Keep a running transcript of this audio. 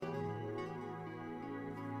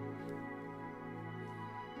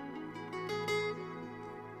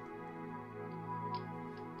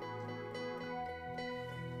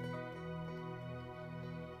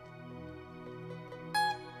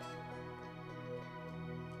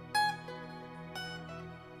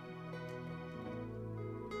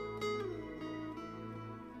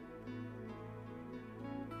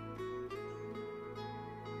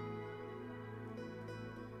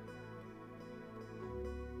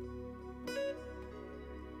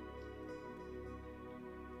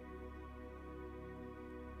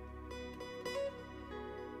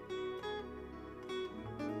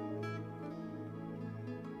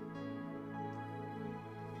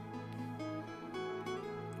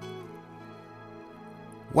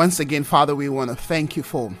Once again, Father, we want to thank you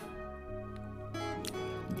for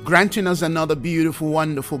granting us another beautiful,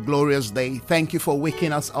 wonderful, glorious day. Thank you for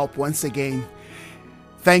waking us up once again.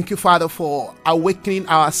 Thank you, Father, for awakening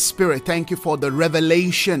our spirit. Thank you for the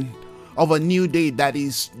revelation of a new day that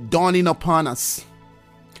is dawning upon us.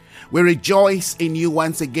 We rejoice in you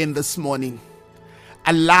once again this morning,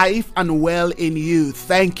 alive and well in you.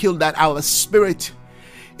 Thank you that our spirit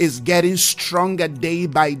is getting stronger day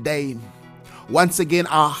by day. Once again,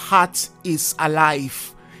 our heart is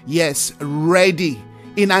alive. Yes, ready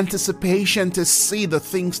in anticipation to see the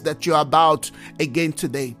things that you're about again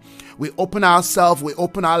today. We open ourselves, we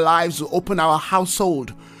open our lives, we open our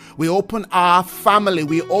household, we open our family,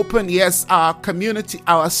 we open, yes, our community,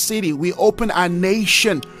 our city, we open our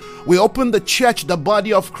nation, we open the church, the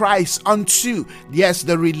body of Christ unto, yes,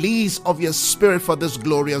 the release of your spirit for this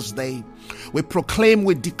glorious day. We proclaim,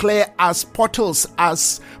 we declare as portals,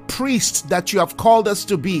 as priests that you have called us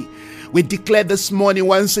to be. We declare this morning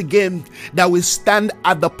once again that we stand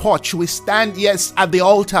at the porch, we stand, yes, at the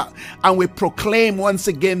altar, and we proclaim once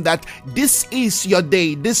again that this is your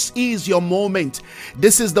day, this is your moment,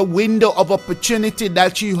 this is the window of opportunity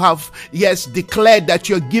that you have, yes, declared that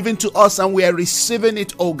you're giving to us, and we are receiving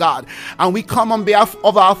it, oh God. And we come on behalf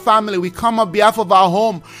of our family, we come on behalf of our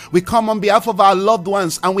home, we come on behalf of our loved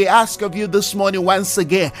ones, and we ask of you this morning once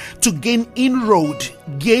again to gain inroad,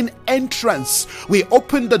 gain entrance. We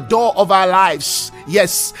open the door of our lives.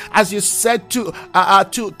 Yes, as you said to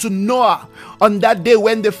Noah on that day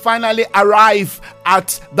when they finally arrived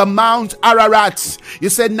at the Mount Ararat, you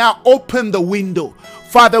said, now open the window.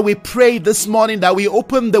 Father, we pray this morning that we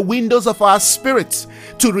open the windows of our spirits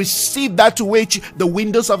to receive that which the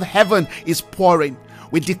windows of heaven is pouring.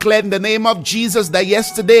 We declare in the name of Jesus that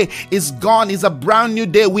yesterday is gone, is a brand new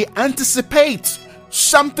day. We anticipate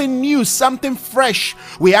something new, something fresh.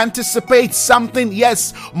 We anticipate something,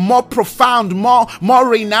 yes, more profound, more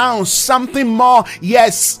renowned, something more,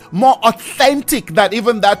 yes, more authentic than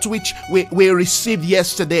even that which we received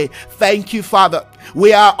yesterday. Thank you, Father.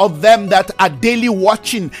 We are of them that are daily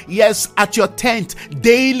watching, yes, at your tent,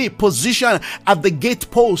 daily position at the gate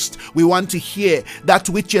post. We want to hear that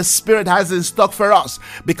which your spirit has in stock for us,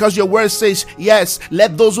 because your word says, yes,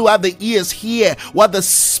 let those who have the ears hear what the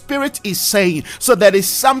spirit is saying. So there is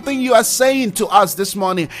something you are saying to us this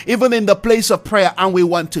morning, even in the place of prayer, and we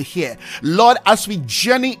want to hear. Lord, as we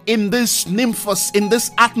journey in this nymphos, in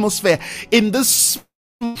this atmosphere, in this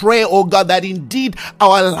pray, oh God, that indeed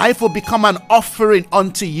our life will become an offering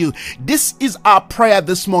unto you. This is our prayer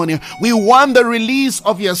this morning. We want the release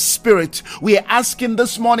of your spirit. We are asking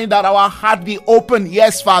this morning that our heart be open.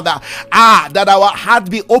 Yes, Father. That our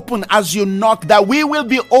heart be open as you knock, that we will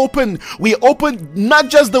be open. We open not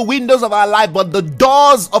just the windows of our life, but the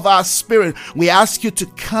doors of our spirit. We ask you to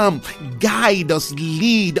come, guide us,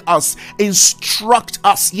 lead us, instruct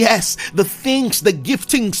us. Yes, the things, the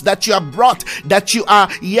giftings that you have brought, that you are,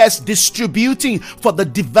 yes, distributing for the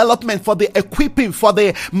development, for the equipping, for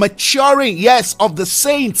the maturing, yes, of the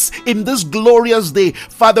saints in this glorious day.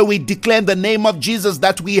 Father, we declare in the name of Jesus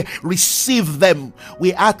that we receive them.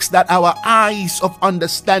 We ask that our eyes of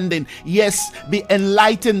understanding, yes, be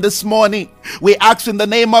enlightened this morning. We ask in the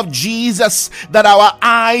name of Jesus that our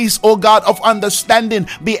eyes, oh God, of understanding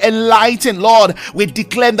be enlightened. Lord, we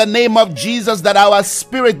declare in the name of Jesus that our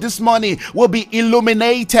spirit this morning will be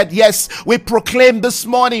illuminated. Yes, we proclaim this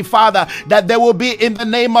morning, Father, that there will be in the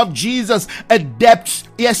name of Jesus a depth,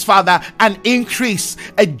 yes, Father, an increase,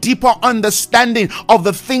 a deeper understanding of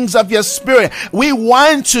the things of your spirit. We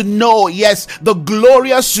want to know, yes, the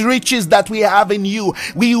glorious riches that we have in you.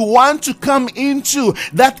 We want to come into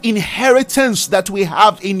that inheritance that we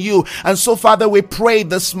have in you. And so, Father, we pray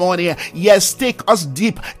this morning, yes, take us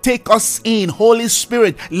deep, take us in. Holy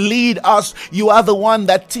Spirit, lead us. You are the one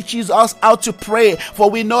that teaches us how to pray, for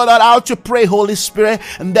we know that how to pray, Holy Spirit,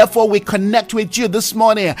 and therefore we connect with you this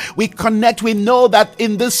morning. We connect. We know that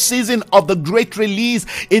in this season of the great release,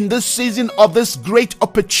 in this season of this great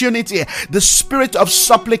opportunity, the spirit of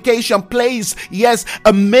supplication plays, yes,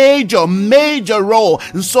 a major role.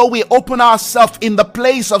 And so we open ourselves in the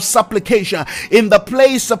place of supplication, in the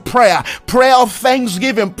place of prayer of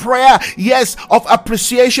thanksgiving, prayer, yes, of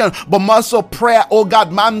appreciation, but also prayer, oh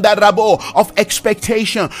God, mandarabo, of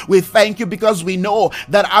expectation. We thank you because we know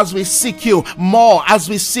that as we seek you more, as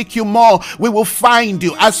we seek you more, we will find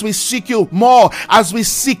you. As we seek you more, as we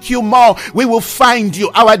seek you more, we will find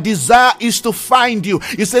you. Our desire is to find you.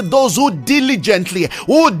 You said those who diligently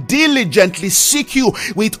seek you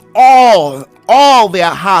with all all their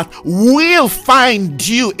heart will find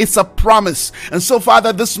you. It's a promise. And so,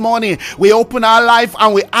 Father, this morning we open our life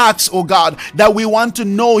and we ask, oh God, that we want to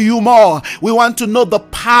know you more. We want to know the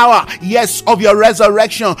power, yes, of your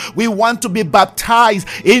resurrection. We want to be baptized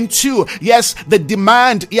into, yes, the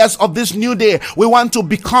demand, yes, of this new day. We want to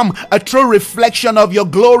become a true reflection of your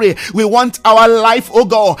glory. We want our life, oh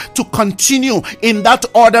God, to continue in that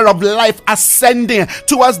order of life, ascending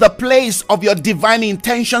towards the place of your divine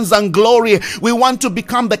intentions and glory. We want to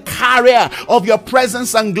become the carrier of your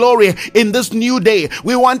presence and glory in this new day.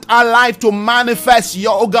 We want our life to manifest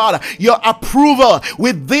your, oh God, your approval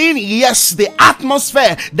within, yes, the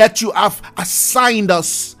atmosphere that you have assigned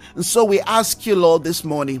us. And so we ask you, Lord, this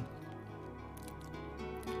morning,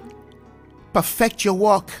 perfect your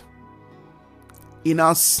work in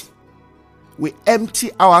us. We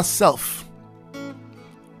empty ourselves,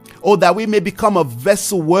 oh, that we may become a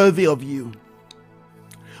vessel worthy of you.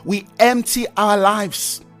 We empty our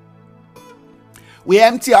lives. We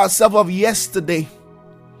empty ourselves of yesterday.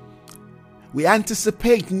 We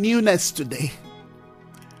anticipate newness today.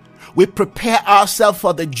 We prepare ourselves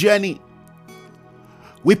for the journey.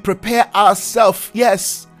 We prepare ourselves,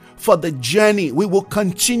 yes, for the journey. We will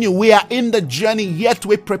continue. We are in the journey, yet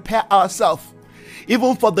we prepare ourselves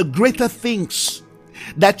even for the greater things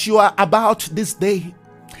that you are about this day.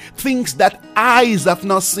 Things that eyes have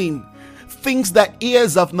not seen, things that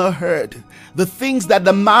ears have not heard, the things that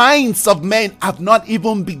the minds of men have not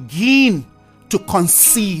even begin to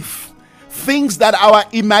conceive, things that our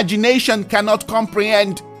imagination cannot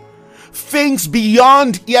comprehend, things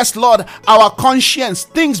beyond, yes, Lord, our conscience,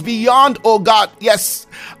 things beyond, oh God, yes,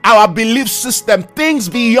 our belief system, things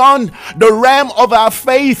beyond the realm of our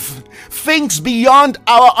faith, things beyond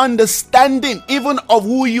our understanding even of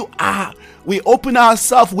who you are. We open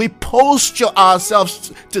ourselves, we posture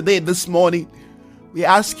ourselves today, this morning. We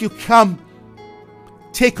ask you, come,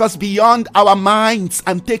 take us beyond our minds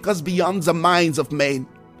and take us beyond the minds of men.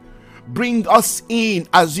 Bring us in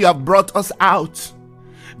as you have brought us out.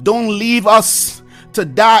 Don't leave us to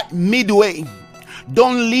die midway.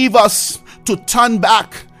 Don't leave us to turn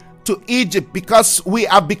back to Egypt because we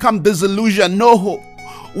have become disillusioned. No,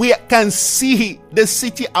 we can see the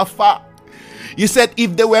city afar. You said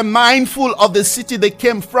if they were mindful of the city they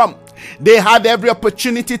came from, they had every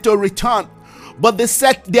opportunity to return. But they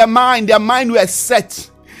set their mind was set.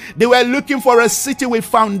 They were looking for a city with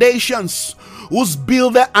foundations, whose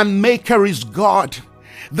builder and maker is God.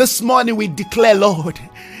 This morning we declare, Lord,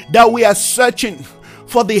 that we are searching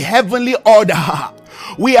for the heavenly order.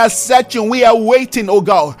 We are searching, we are waiting, oh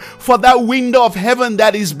God, for that window of heaven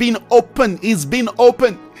that is being opened. It's been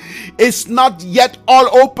opened. It's not yet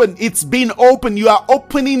all open. It's been open. You are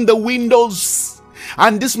opening the windows.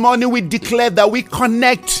 And this morning we declare that we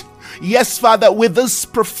connect, yes, Father, with this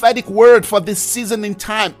prophetic word for this season in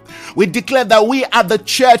time. We declare that we are the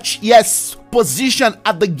church, yes, position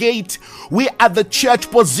at the gate. We are the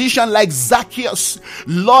church position like Zacchaeus.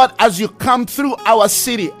 Lord, as you come through our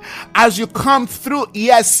city, as you come through,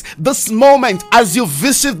 yes, this moment, as you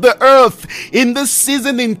visit the earth in this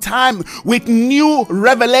season in time with new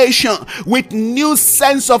revelation, with new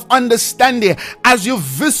sense of understanding, as you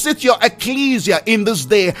visit your ecclesia in this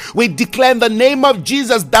day, we declare in the name of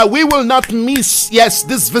Jesus that we will not miss, yes,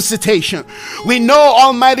 this visitation. We know,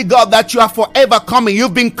 Almighty God, that you are forever coming.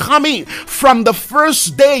 You've been coming from the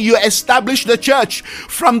first day you established the church.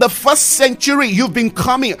 From the first century, you've been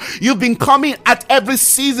coming. You've been coming at every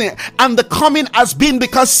season. And the coming has been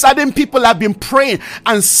because certain people have been praying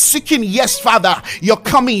and seeking, yes, Father, your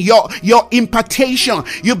coming, your impartation.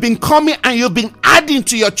 You've been coming and you've been adding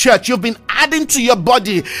to your church. You've been adding to your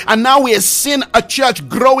body. And now we are seeing a church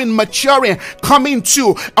growing, maturing, coming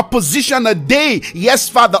to a position, a day, yes,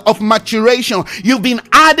 Father, of maturation. You've been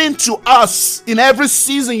adding to us. In every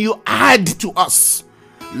season, you add to us.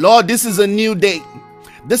 Lord, this is a new day.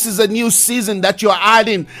 This is a new season that you're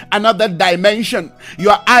adding another dimension.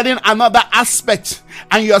 You're adding another aspect.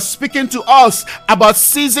 And you're speaking to us about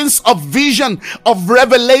seasons of vision, of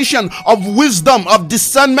revelation, of wisdom, of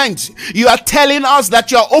discernment. You are telling us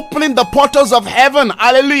that you're opening the portals of heaven,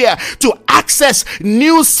 hallelujah, to access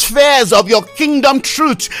new spheres of your kingdom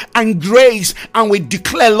truth and grace. And we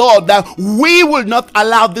declare, Lord, that we will not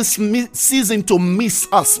allow this season to miss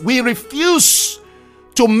us. We refuse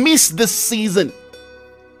to miss this season.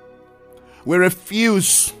 We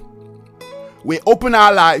refuse. We open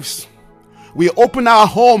our lives. We open our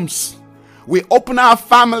homes. We open our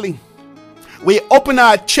family. We open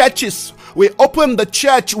our churches. We open the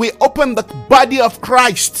church. We open the body of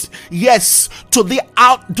Christ. Yes, to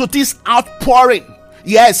this outpouring.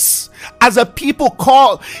 Yes, as a people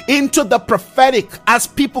call into the prophetic, as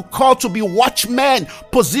people call to be watchmen,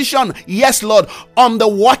 position, yes, Lord, on the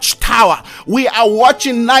watchtower. We are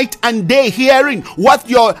watching night and day, hearing what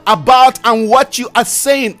you're about and what you are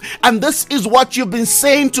saying. And this is what you've been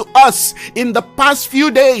saying to us in the past few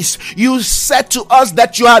days. You said to us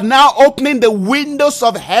that you are now opening the windows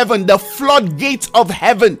of heaven, the floodgates of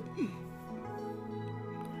heaven.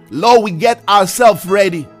 Lord, we get ourselves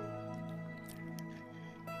ready.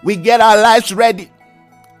 We get our lives ready.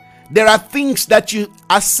 There are things that you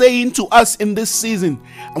are saying to us in this season.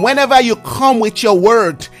 And whenever you come with your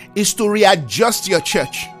word, is to readjust your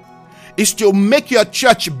church. Is to make your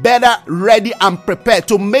church better, ready, and prepared.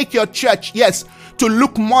 To make your church, yes, to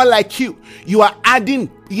look more like you. You are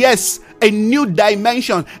adding, yes, a new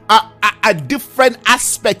dimension, a different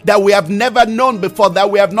aspect that we have never known before, that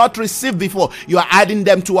we have not received before. You are adding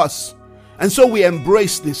them to us. And so we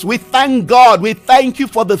embrace this. We thank God. We thank you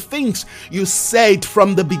for the things you said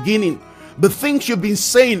from the beginning, the things you've been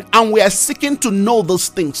saying, and we are seeking to know those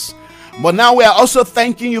things. But now we are also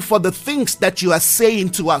thanking you for the things that you are saying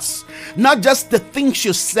to us. Not just the things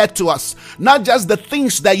you said to us, not just the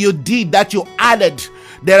things that you did, that you added.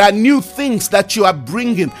 There are new things that you are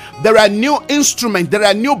bringing. There are new instruments. There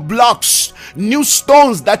are new blocks, new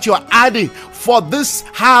stones that you are adding for this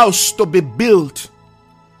house to be built.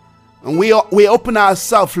 And we open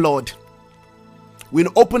ourselves, Lord. We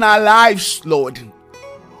open our lives, Lord.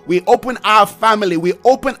 We open our family. We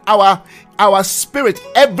open our spirit,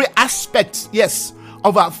 every aspect, yes,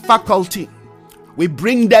 of our faculty. We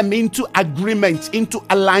bring them into agreement, into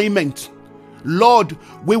alignment. Lord,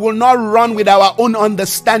 we will not run with our own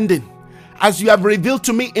understanding. As you have revealed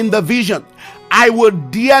to me in the vision, I will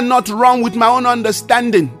dare not run with my own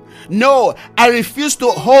understanding. No, I refuse to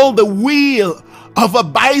hold the wheel of a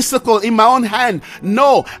bicycle in my own hand.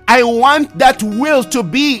 No, I want that wheel to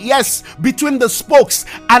be, yes, between the spokes,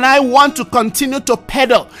 and I want to continue to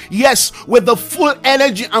pedal, yes, with the full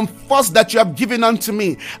energy and force that you have given unto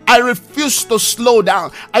me. I refuse to slow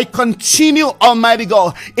down. I continue, Almighty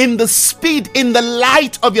God, in the speed, in the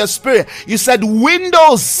light of your spirit. You said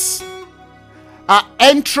windows are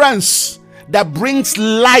entrance that brings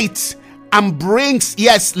light and brings,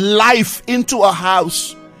 yes, life into a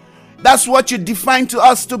house. That's what you define to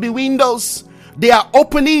us to be windows. They are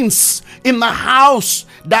openings in the house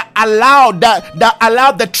that allow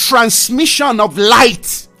the transmission of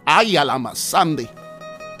light. Ayalama Sunday.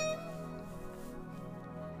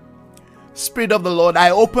 Spirit of the Lord, I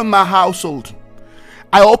open my household.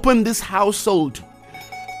 I open this household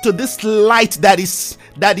to this light that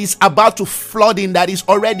is about to flood in, that is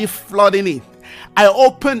already flooding in. I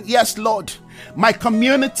open, yes, Lord, my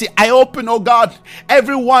community. I open, oh God,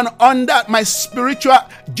 everyone under my spiritual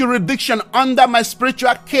jurisdiction, under my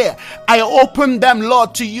spiritual care. I open them,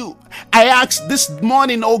 Lord, to you. I ask this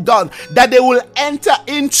morning, oh God, that they will enter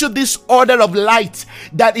into this order of light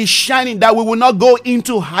that is shining, that we will not go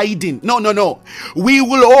into hiding. No. We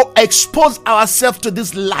will all expose ourselves to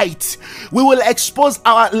this light. We will expose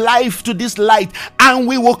our life to this light, and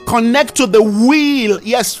we will connect to the will.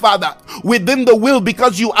 Yes, Father, within the will,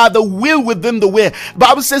 because you are the will within the will. The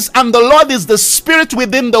Bible says, and the Lord is the spirit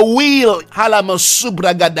within the will.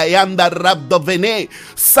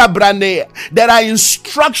 There are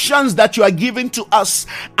instructions that you are giving to us,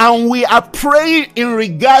 and we are praying in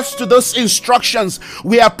regards to those instructions.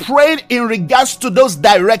 We are praying in regards to those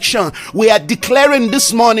directions. We are declaring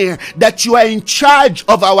this morning that you are in charge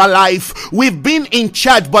of our life. We've been in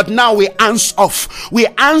charge, but now we hands off. We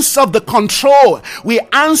hands off the control. We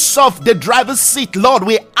hands off the driver's seat. Lord,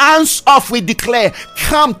 we hands off. We declare,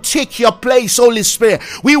 come take your place, Holy Spirit.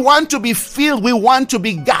 We want to be filled. We want to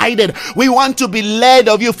be guided. We want to be led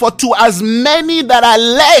of you. For to as many that are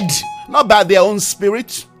led, not by their own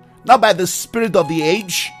spirit, not by the spirit of the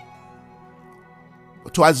age,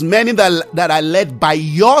 but to as many that are led by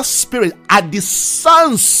your spirit are the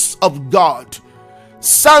sons of God.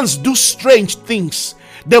 Sons do strange things.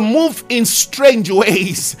 They move in strange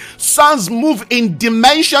ways. Sons move in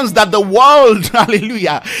dimensions that the world,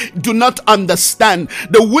 hallelujah, do not understand.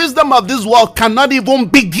 The wisdom of this world cannot even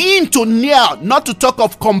begin to near, not to talk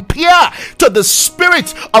of compare to the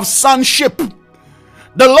spirit of sonship.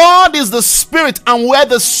 The Lord is the Spirit, and where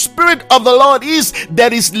the Spirit of the Lord is,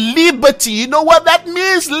 there is liberty. You know what that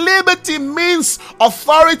means? Liberty means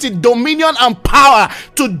authority, dominion, and power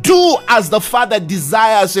to do as the Father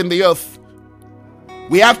desires in the earth.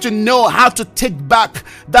 We have to know how to take back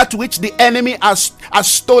that which the enemy has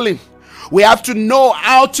stolen. We have to know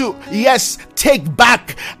how to, yes, take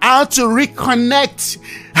back, how to reconnect,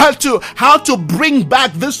 how to bring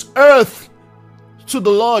back this earth to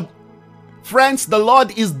the Lord. Friends, the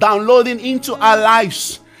Lord is downloading into our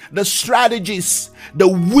lives the strategies, the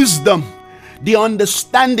wisdom, the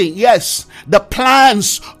understanding, yes, the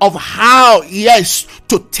plans of how, yes,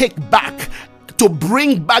 to take back, to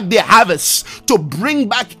bring back the harvest, to bring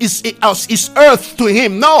back his earth to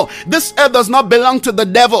him. No, this earth does not belong to the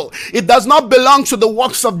devil. It does not belong to the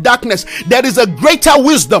works of darkness. There is a greater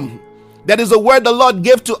wisdom. That is a word the Lord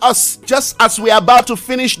gave to us just as we are about to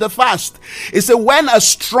finish the fast. It said, when a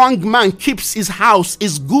strong man keeps his house,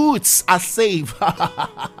 his goods are safe.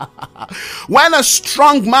 When a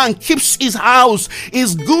strong man keeps his house,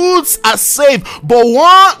 his goods are safe. But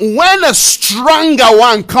when a stronger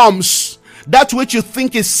one comes, that which you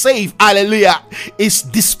think is safe, hallelujah, is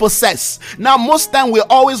dispossessed. Now, most time we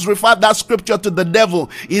always refer that scripture to the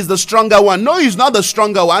devil. He's the stronger one. No, he's not the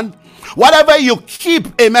stronger one. Whatever you keep,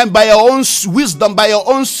 amen, by your own wisdom, by your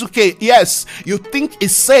own suke, yes, you think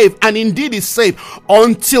is safe, and indeed is safe,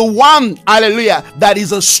 until one, hallelujah, that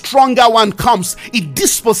is a stronger one comes, it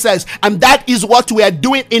dispossesses. And that is what we are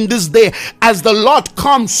doing in this day, as the Lord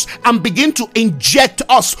comes and begin to inject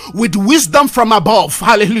us with wisdom from above,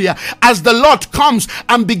 hallelujah, as the Lord comes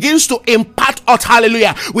and begins to impart us,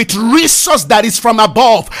 hallelujah, with resource that is from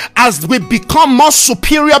above, as we become more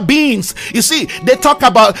superior beings. You see, they talk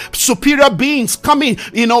about superior beings coming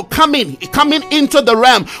into the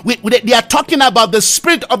realm. They are talking about the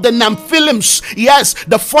spirit of the Nephilims. Yes,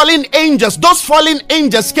 the fallen angels. Those fallen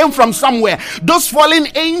angels came from somewhere. Those fallen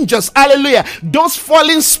angels, hallelujah, those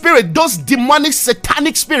fallen spirit, those demonic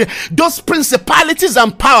satanic spirit, those principalities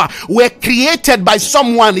and power were created by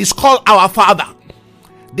someone. Is called our Father.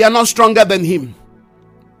 They are not stronger than him.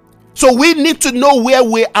 So we need to know where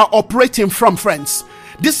we are operating from, friends.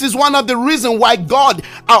 This is one of the reasons why God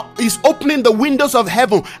is opening the windows of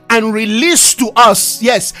heaven and release to us,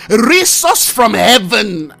 yes, resource from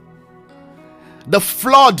heaven. The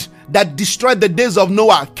flood that destroyed the days of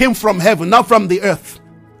Noah came from heaven, not from the earth.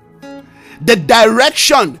 The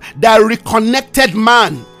direction that reconnected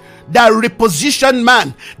man, that repositioned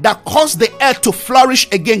man, that caused the earth to flourish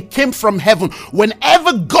again came from heaven.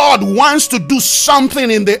 Whenever God wants to do something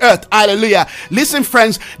in the earth, hallelujah, listen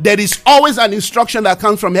friends, there is always an instruction that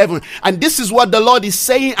comes from heaven. And this is what the Lord is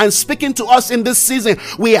saying and speaking to us in this season.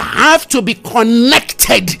 We have to be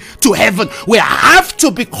connected to heaven. We have to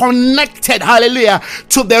be connected, hallelujah,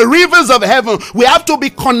 to the rivers of heaven. We have to be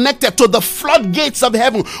connected to the floodgates of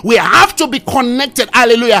heaven. We have to be connected,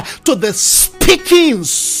 hallelujah, to the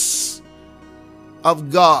speakings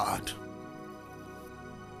of God.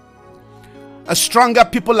 A stronger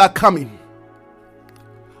people are coming.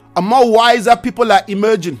 A more wiser people are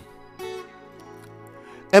emerging.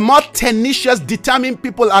 A more tenacious, determined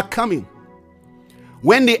people are coming.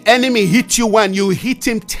 When the enemy hits you one, you hit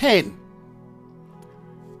him 10.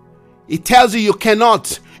 He tells you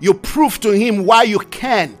cannot. You prove to him why you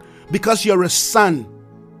can, because you're a son.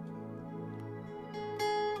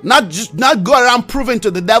 Not go around proving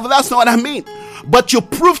to the devil. That's not what I mean. But you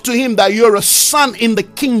prove to him that you're a son in the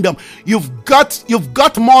kingdom. You've got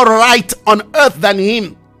more right on earth than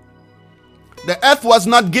him. The earth was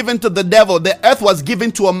not given to the devil. The earth was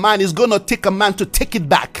given to a man. He's going to take a man to take it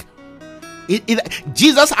back.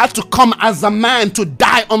 Jesus had to come as a man to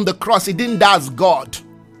die on the cross. He didn't die as God.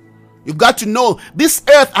 You've got to know this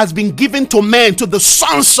earth has been given to men, to the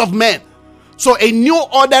sons of men. So a new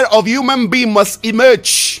order of human being must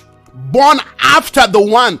emerge, born after the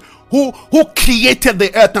one who created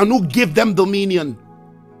the earth and who gave them dominion.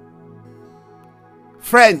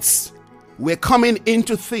 Friends, we're coming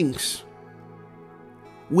into things.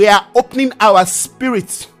 We are opening our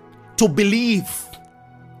spirits to believe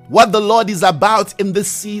what the Lord is about in this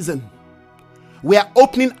season. We are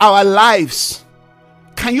opening our lives.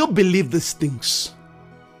 Can you believe these things?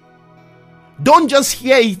 Don't just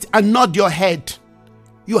hear it and nod your head.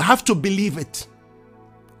 You have to believe it.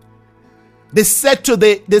 They said to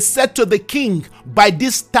the king, by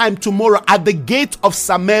this time tomorrow at the gate of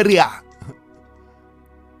Samaria,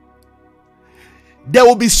 there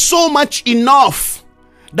will be so much enough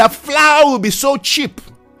that flour will be so cheap,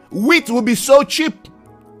 wheat will be so cheap.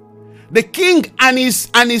 The king and his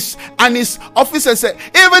officers said,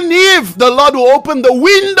 even if the Lord will open the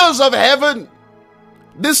windows of heaven,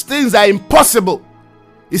 these things are impossible.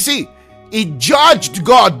 You see, he judged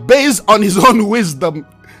God based on his own wisdom.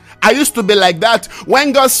 I used to be like that.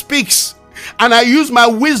 When God speaks and I use my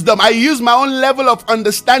wisdom, I use my own level of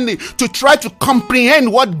understanding to try to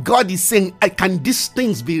comprehend what God is saying. Can these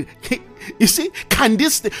things be? You see,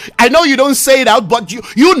 I know you don't say it out, but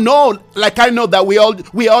you know, like I know that we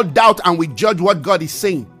all doubt and we judge what God is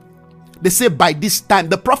saying. They say by this time,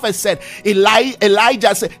 the prophet said,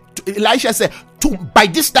 Elisha said, by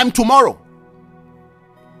this time tomorrow.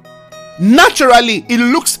 Naturally, it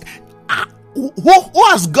looks, who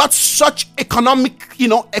has got such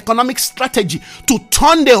economic strategy to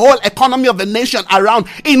turn the whole economy of the nation around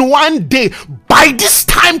in one day? By this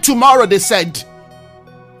time tomorrow, they said.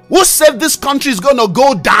 Who said this country is going to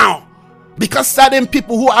go down? Because certain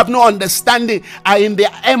people who have no understanding are in the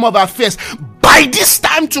aim of affairs. By this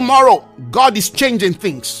time tomorrow, God is changing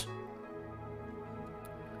things.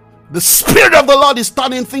 The Spirit of the Lord is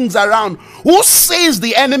turning things around. Who says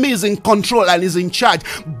the enemy is in control and is in charge?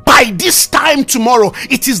 By this time tomorrow,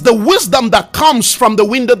 it is the wisdom that comes from the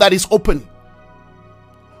window that is open.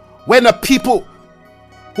 When a people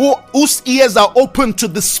whose ears are open to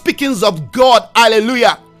the speakings of God,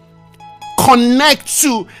 hallelujah, connect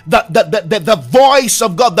to the voice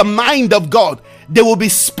of God, the mind of God, they will be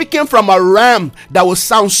speaking from a realm that will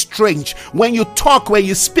sound strange. When you talk, when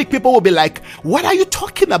you speak, people will be like, what are you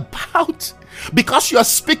talking about? Because you are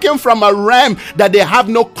speaking from a realm that they have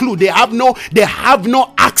no clue, they have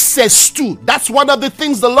no access to. That's one of the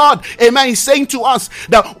things the Lord, amen, is saying to us,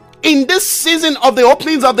 that in this season of the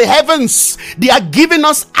openings of the heavens, they are giving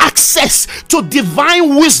us access to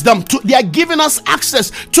divine wisdom. They are giving us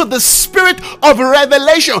access to the spirit of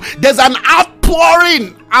revelation. There's an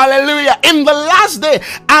outpouring, hallelujah. In the last day,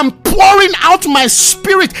 I'm pouring out my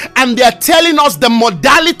spirit, and they are telling us the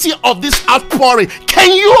modality of this outpouring.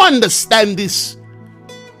 Can you understand this?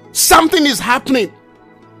 Something is happening.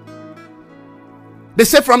 They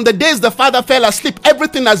say from the days the father fell asleep,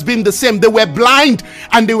 everything has been the same. They were blind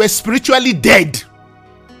and they were spiritually dead.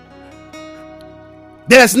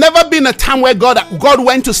 There has never been a time where God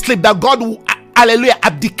went to sleep, that God, hallelujah,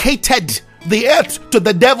 abdicated the earth to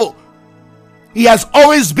the devil. He has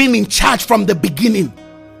always been in charge from the beginning.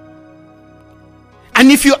 And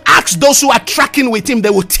if you ask those who are tracking with him, they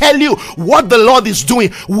will tell you what the Lord is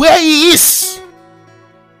doing, where he is.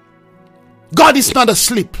 God is not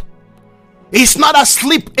asleep. He's not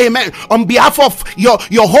asleep, amen. On behalf of your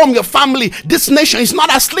home, your family, this nation, he's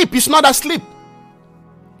not asleep. He's not asleep.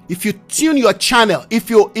 If you tune your channel, if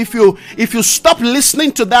you stop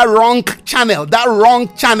listening to that wrong channel, that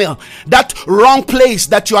wrong place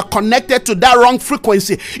that you are connected to, that wrong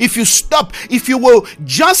frequency, if you will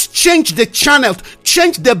just change the channel,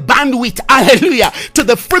 change the bandwidth, hallelujah, to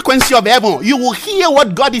the frequency of heaven, you will hear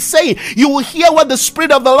what God is saying. You will hear what the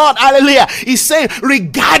Spirit of the Lord, hallelujah, is saying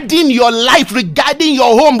regarding your life, regarding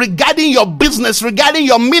your home, regarding your business, regarding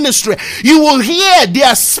your ministry. You will hear they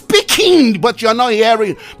are speaking, but you're not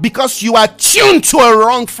hearing, because you are tuned to a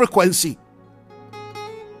wrong frequency.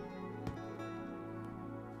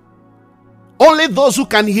 Only those who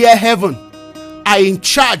can hear heaven are in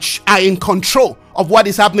charge, are in control of what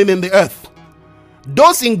is happening in the earth.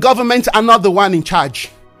 Those in government are not the one in charge,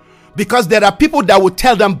 because there are people that will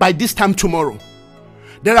tell them by this time tomorrow.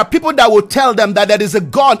 There are people that will tell them that there is a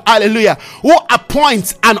God, hallelujah, who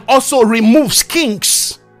appoints and also removes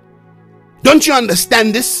kings. Don't you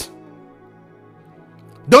understand this?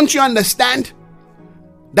 Don't you understand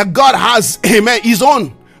that God has, amen, his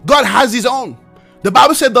own? God has his own. The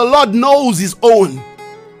Bible said the Lord knows his own.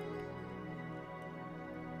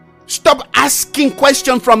 Stop asking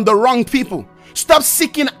questions from the wrong people. Stop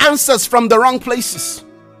seeking answers from the wrong places.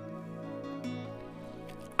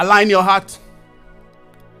 Align your heart.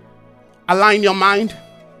 Align your mind.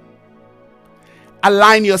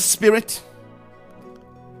 Align your spirit.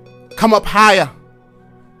 Come up higher.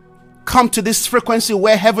 Come to this frequency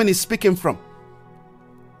where heaven is speaking from.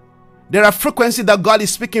 There are frequencies that God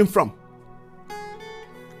is speaking from.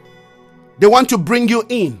 They want to bring you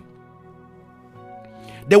in.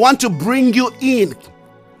 They want to bring you in.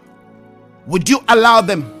 Would you allow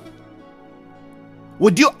them?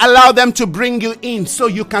 Would you allow them to bring you in so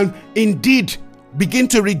you can indeed begin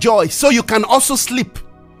to rejoice, so you can also sleep?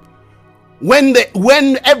 When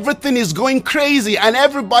everything is going crazy and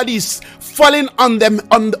everybody's falling on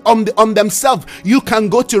themselves, you can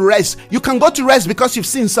go to rest. You can go to rest because you've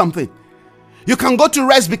seen something. You can go to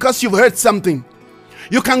rest because you've heard something.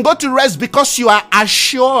 You can go to rest because you are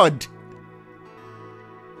assured.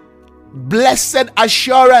 Blessed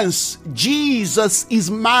assurance, Jesus is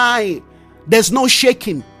mine. There's no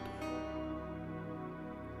shaking.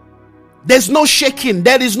 There's no shaking.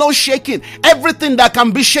 There is no shaking. Everything that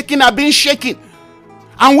can be shaken has been shaken.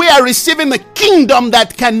 And we are receiving a kingdom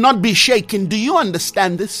that cannot be shaken. Do you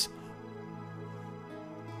understand this?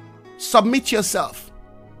 Submit yourself.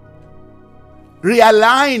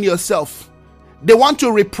 Realign yourself. They want to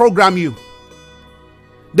reprogram you.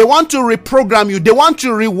 They want to reprogram you. They want to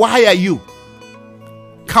rewire you.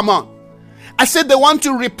 Come on. I said they want to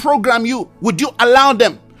reprogram you. Would you allow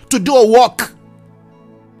them to do a work?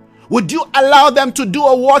 Would you allow them to do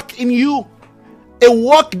a work in you? a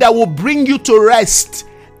walk that will bring you to rest,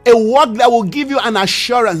 a walk that will give you an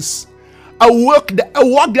assurance, a walk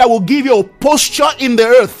that will give you a posture in the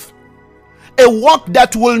earth, a walk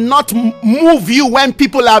that will not move you when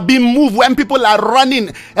people are being moved, when people are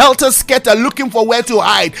running helter-skelter looking for where to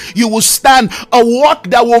hide. You will stand, a walk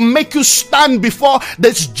that will make you stand before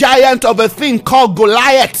this giant of a thing called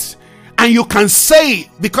Goliath, and you can say,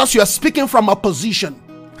 because you are speaking from a position.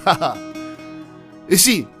 You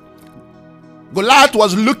see, Goliath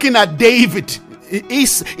was looking at David. He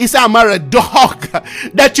said, am I a dog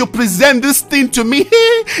that you present this thing to me?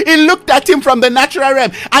 He looked at him from the natural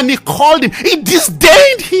realm and he called him. He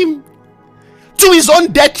disdained him to his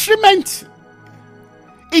own detriment.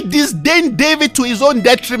 He disdained David to his own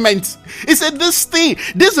detriment. He said, this thing,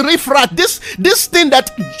 this riffraff, this thing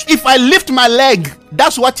that if I lift my leg,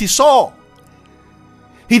 that's what he saw.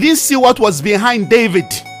 He didn't see what was behind David.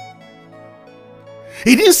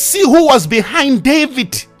 He didn't see who was behind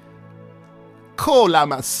David. You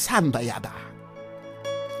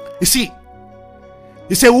see,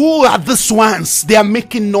 you say, who are these ones? They are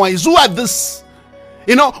making noise. Who are this?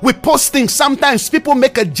 You know, we post things. Sometimes people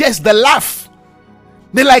make a jest, they laugh.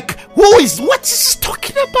 They're like, what is he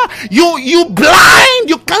talking about? You blind,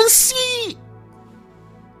 you can't see.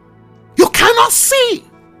 You cannot see.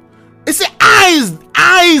 It's the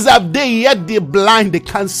eyes have they, yet they're blind, they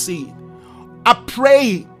can't see. I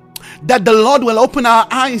pray that the Lord will open our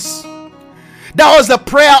eyes. That was the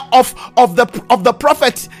prayer of the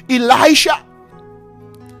prophet Elisha.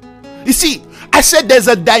 You see, I said there's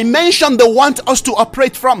a dimension they want us to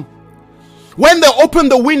operate from. When they open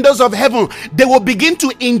the windows of heaven, they will begin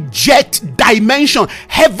to inject dimension,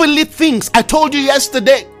 heavenly things. I told you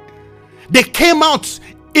yesterday. They came out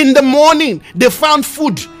in the morning, they found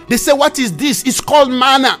food. They said, what is this? It's called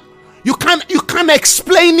manna. You can't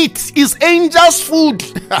explain it. It's angels' food.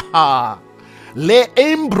 Le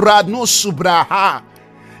embra no subraha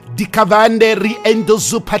dikavande riendo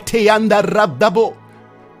zupateyanda rabdabo.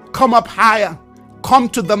 Come up higher. Come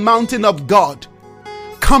to the mountain of God.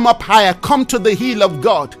 Come up higher. Come to the hill of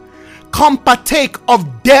God. Come partake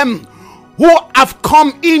of them who have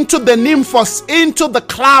come into the nymphos, into the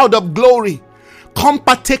cloud of glory. Come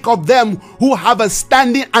partake of them who have a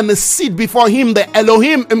standing and a seat before him, the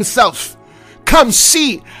Elohim himself. Come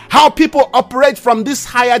see how people operate from this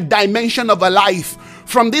higher dimension of a life,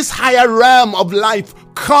 from this higher realm of life.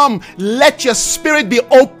 Come, let your spirit be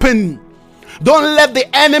open. Don't let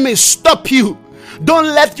the enemy stop you. Don't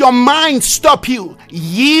let your mind stop you.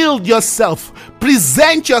 Yield yourself.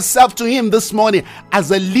 Present yourself to him this morning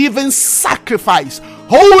as a living sacrifice,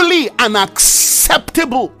 holy and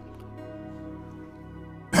acceptable.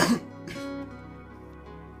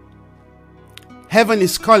 Heaven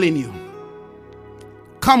is calling you.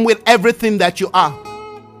 Come with everything that you are.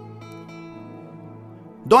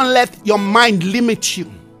 Don't let your mind limit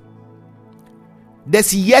you.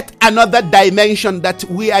 There's yet another dimension that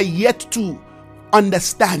we are yet to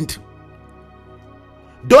understand.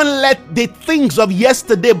 Don't let the things of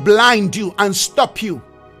yesterday blind you and stop you.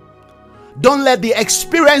 Don't let the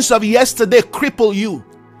experience of yesterday cripple you.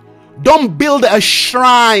 Don't build a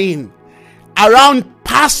shrine around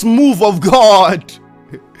past move of God.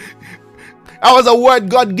 That was a word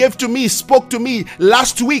God gave to me, spoke to me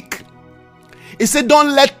last week. He said,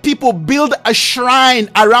 don't let people build a shrine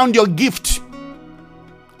around your gift.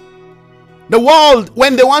 The world,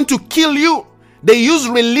 when they want to kill you, they use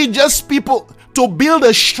religious people to build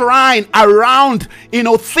a shrine around,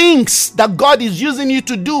 things that God is using you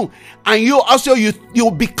to do. And you also,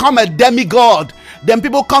 you become a demigod. Then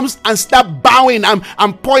people come and start bowing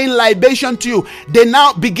and pouring libation to you. They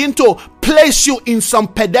now begin to place you in some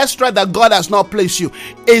pedestal that God has not placed you.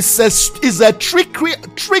 It's a trickery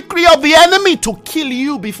of the enemy to kill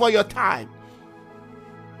you before your time.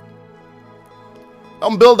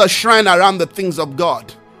 Don't build a shrine around the things of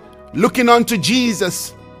God. Looking unto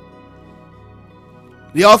Jesus,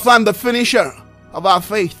 the author and the finisher of our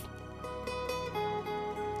faith.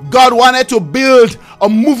 God wanted to build a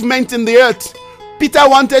movement in the earth. Peter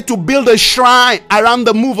wanted to build a shrine around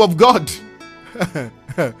the move of God.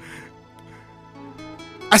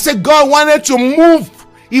 I said God wanted to move.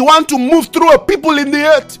 He wanted to move through a people in the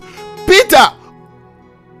earth. Peter,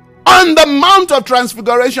 on the Mount of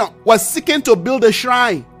Transfiguration, was seeking to build a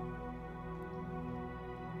shrine.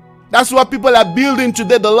 That's what people are building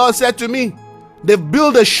today. The Lord said to me, they've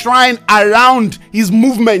built a shrine around his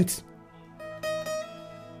movement.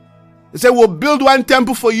 They said, we'll build one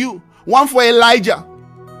temple for you, one for Elijah,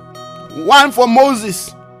 one for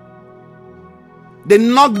Moses. They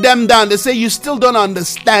knock them down. They say, you still don't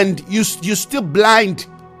understand. You're still blind.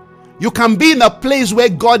 You can be in a place where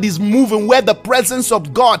God is moving, where the presence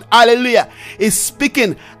of God, hallelujah, is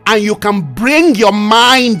speaking, and you can bring your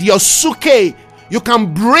mind, your suke, you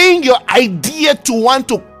can bring your idea to want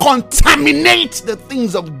to contaminate the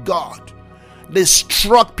things of God. They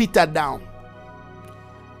struck Peter down.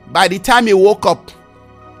 By the time he woke up,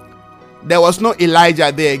 there was no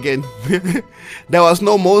Elijah there again. There was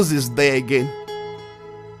no Moses there again.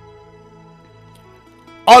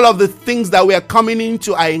 All of the things that we are coming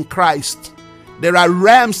into are in Christ. There are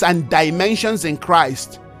realms and dimensions in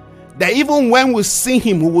Christ that even when we see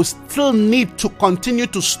him, we will still need to continue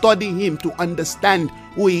to study him to understand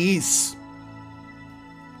who he is.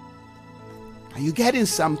 Are you getting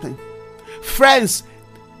something? Friends,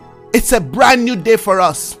 it's a brand new day for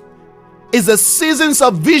us. It's a season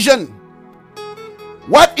of vision.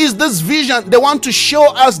 What is this vision? They want to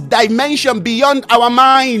show us dimension beyond our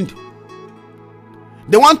mind.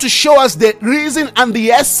 They want to show us the reason and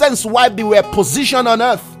the essence why they were positioned on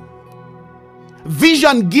earth.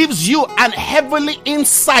 Vision gives you an heavenly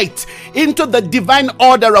insight into the divine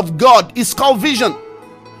order of God. It's called vision.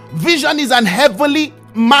 Vision is an heavenly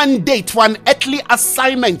mandate for an earthly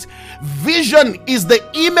assignment. Vision is the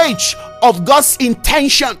image of God's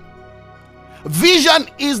intention. Vision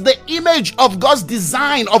is the image of God's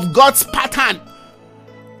design, of God's pattern.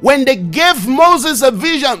 When they gave Moses a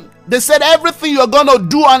vision, they said everything you're going to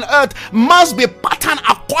do on earth must be patterned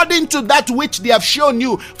according to that which they have shown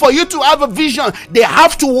you. For you to have a vision, they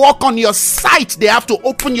have to walk on your sight. They have to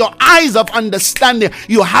open your eyes of understanding.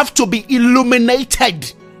 You have to be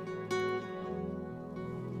illuminated.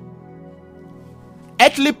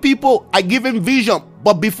 Earthly people are given vision,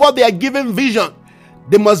 but before they are given vision,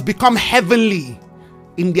 they must become heavenly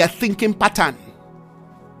in their thinking pattern.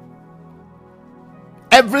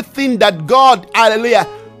 Everything that God, hallelujah,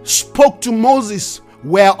 spoke to Moses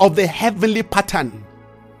were of the heavenly pattern.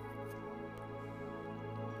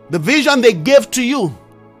 The vision they gave to you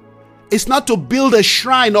is not to build a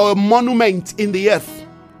shrine or a monument in the earth.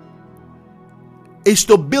 It's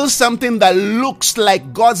to build something that looks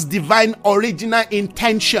like God's divine original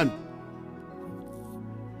intention.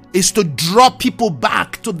 It's to draw people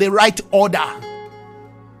back to the right order.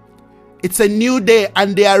 It's a new day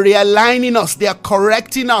and they are realigning us. They are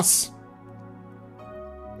correcting us.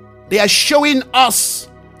 They are showing us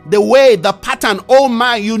the way, the pattern. Oh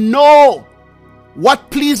my, you know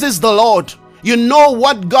what pleases the Lord. You know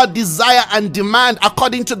what God desires and demands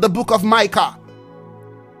according to the book of Micah.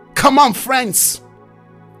 Come on, friends.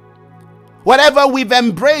 Whatever we've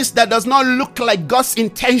embraced that does not look like God's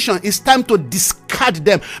intention, it's time to discard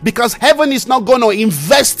them, because heaven is not going to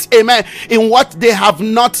invest, amen, in what they have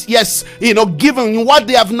not, given, in what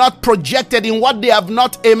they have not projected, in what they have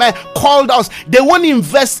not, amen, called us. They won't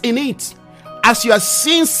invest in it. As you are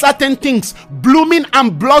seeing certain things blooming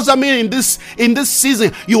and blossoming in this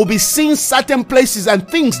season, you will be seeing certain places and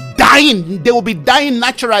things dying. They will be dying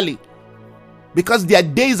naturally because their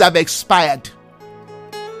days have expired.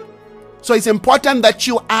 So it's important that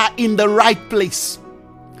you are in the right place.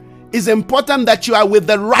 It's important that you are with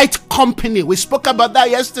the right company. We spoke about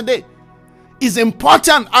that yesterday. It's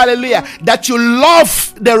important, hallelujah, that you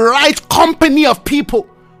love the right company of people.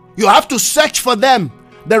 You have to search for them.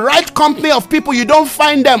 The right company of people, you don't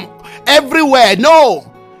find them everywhere. No.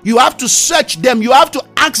 You have to search them. You have to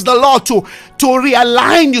ask the Lord to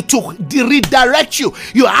realign you, to redirect you.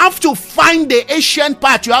 You have to find the ancient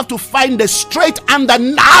path. You have to find the straight and the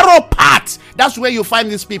narrow path. That's where you find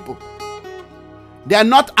these people. They are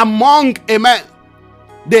not among, amen,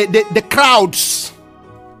 the crowds.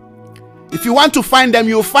 If you want to find them,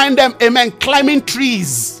 you'll find them, amen, climbing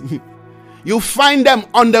trees. You'll find them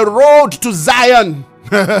on the road to Zion.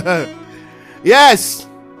 Yes.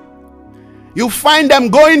 You find them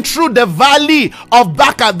going through the valley of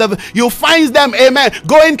Baca. You find them, amen,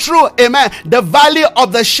 going through, amen, the valley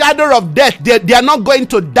of the shadow of death. They are not going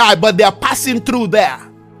to die, but they are passing through there.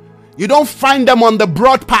 You don't find them on the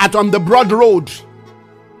broad path, on the broad road.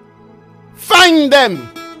 Find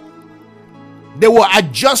them. They will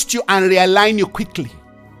adjust you and realign you quickly.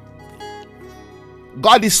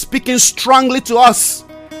 God is speaking strongly to us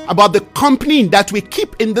about the company that we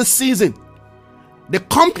keep in this season. The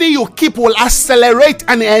company you keep will accelerate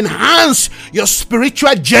and enhance your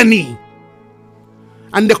spiritual journey.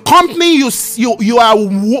 And the company you are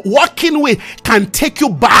working with can take you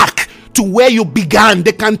back to where you began.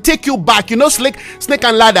 They can take you back. You know Snake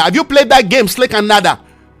and Ladder. Have you played that game, Snake and Ladder?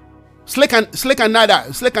 Snake and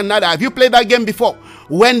Ladder. Have you played that game before?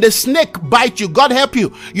 When the snake bites you, God help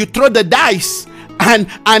you, you throw the dice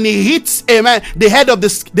and he hits, amen, the head of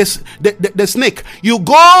the snake. You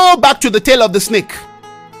go back to the tail of the snake.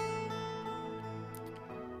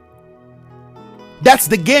 That's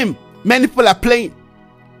the game many people are playing.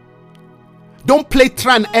 Don't play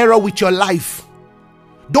try and error with your life.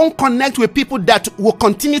 Don't connect with people that will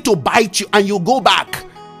continue to bite you and you go back.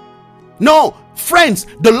 No, friends,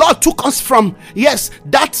 the Lord took us from, yes,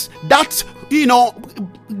 that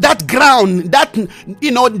ground,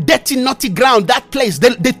 dirty, naughty ground, that place.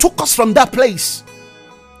 They took us from that place.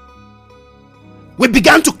 We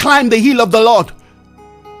began to climb the hill of the Lord.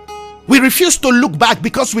 We refuse to look back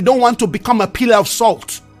because we don't want to become a pillar of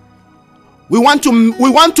salt. We want to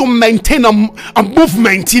maintain a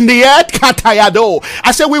movement in the earth.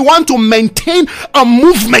 I said we want to maintain a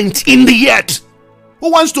movement in the earth.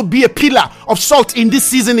 Who wants to be a pillar of salt in this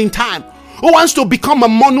season in time? Who wants to become a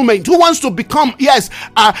monument? Who wants to become, yes,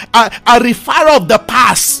 a referrer of the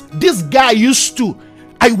past? This guy used to.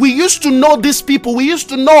 We used to know these people. We used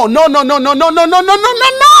to know. No.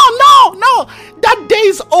 That day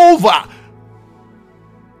is over.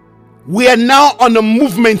 We are now on a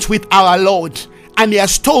movement with our Lord, and He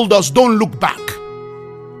has told us, don't look back.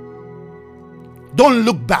 Don't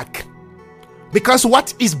look back. Because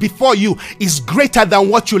what is before you is greater than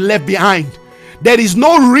what you left behind. There is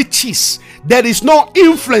no riches. There is no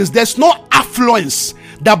influence. There's no affluence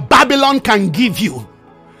that Babylon can give you.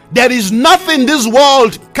 There is nothing this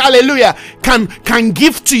world, hallelujah, can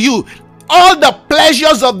give to you. All the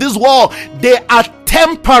pleasures of this world, they are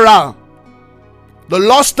temporal. The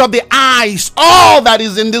lust of the eyes, all that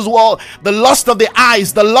is in this world, the lust of the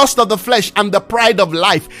eyes, the lust of the flesh, and the pride of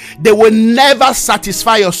life, they will never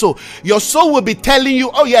satisfy your soul. Your soul will be telling you,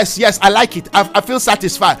 oh yes, I like it. I feel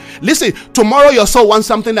satisfied. Listen, tomorrow your soul wants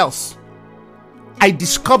something else. I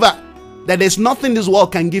discover that there's nothing this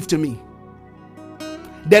world can give to me.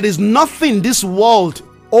 There is nothing this world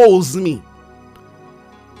owes me.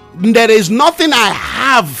 There is nothing I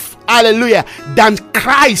have, hallelujah, than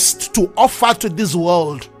Christ to offer to this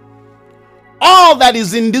world. All that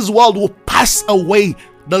is in this world will pass away.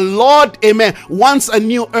 The Lord, amen, wants a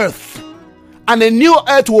new earth. And a new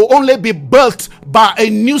earth will only be built by a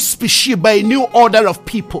new species, by a new order of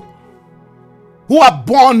people who are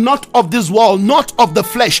born not of this world, not of the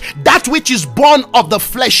flesh. That which is born of the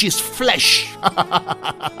flesh is flesh.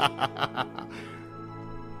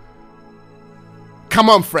 Come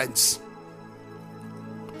on, friends.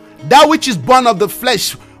 That which is born of the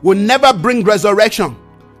flesh will never bring resurrection.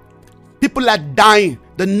 People are dying.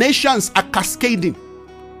 The nations are cascading.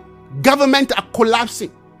 Government are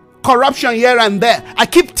collapsing. Corruption here and there. I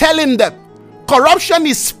keep telling them, corruption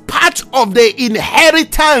is part of the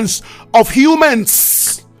inheritance of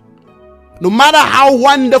humans. No matter how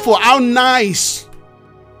wonderful, how nice.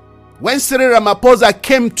 When Cyril Ramaphosa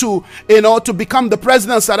came to become the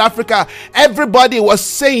president of South Africa, everybody was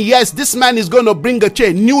saying, yes, this man is going to bring a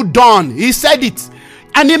change, new dawn. He said it,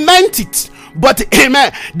 and he meant it. But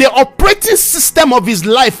amen, the operating system of his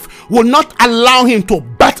life will not allow him to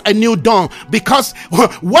birth a new dawn, because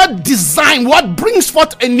what brings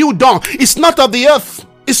forth a new dawn is not of the earth.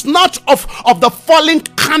 It's not of the fallen,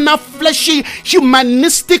 carnal, fleshy,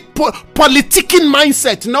 humanistic, politicking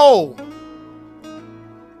mindset.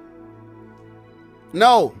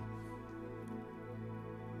 No.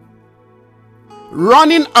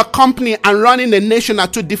 Running a company and running a nation are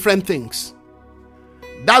two different things.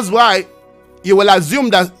 That's why you will assume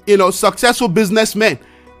that, successful businessmen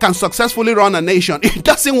can successfully run a nation. It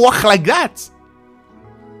doesn't work like that.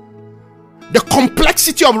 The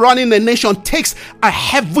complexity of running a nation takes a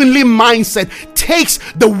heavenly mindset, takes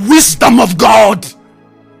the wisdom of God.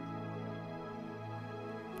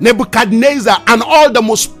 Nebuchadnezzar and all the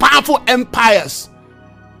most powerful empires,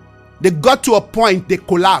 they got to a point they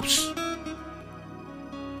collapsed.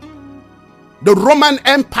 The Roman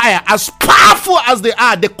Empire, as powerful as they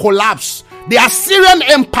are, they collapsed. The Assyrian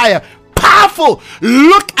Empire, powerful.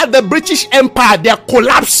 Look at the British Empire, they are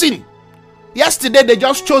collapsing. Yesterday they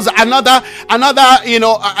just chose another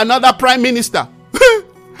prime minister.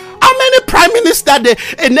 How many prime ministers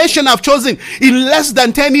a nation have chosen in less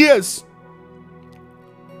than 10 years?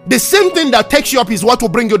 The same thing that takes you up is what will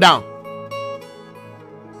bring you down.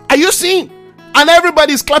 Are you seeing? And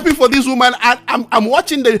everybody's clapping for this woman. And I'm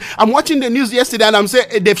watching the news yesterday, and I'm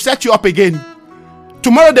saying they've set you up again.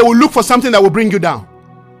 Tomorrow they will look for something that will bring you down.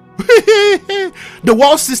 The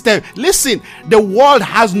world system. Listen, the world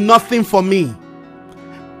has nothing for me.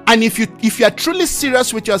 And if you are truly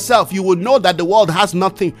serious with yourself, you will know that the world has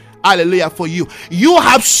nothing, hallelujah, for you. You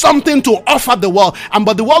have something to offer the world,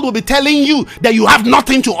 but the world will be telling you that you have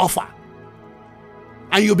nothing to offer,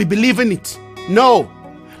 and you'll be believing it. No.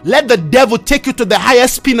 Let the devil take you to the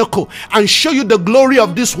highest pinnacle and show you the glory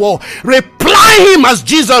of this world. Reply him as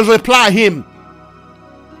Jesus replied him.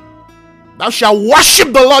 Thou shalt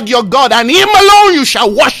worship the Lord your God, and him alone you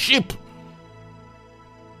shall worship.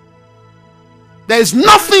 There is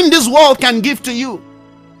nothing this world can give to you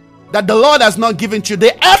that the Lord has not given to you.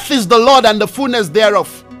 The earth is the Lord and the fullness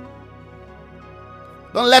thereof.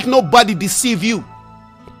 Don't let nobody deceive you.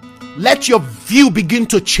 Let your view begin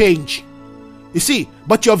to change. You see,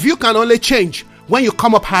 but your view can only change when you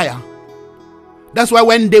come up higher. That's why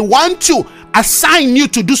when they want to assign you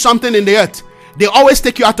to do something in the earth, they always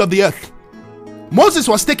take you out of the earth. Moses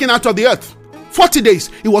was taken out of the earth. 40 days,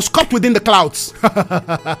 he was caught within the clouds.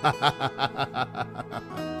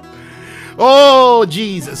 Oh,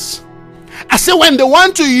 Jesus. I say when they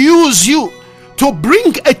want to use you to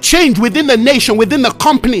bring a change within the nation, within the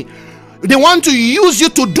company, they want to use you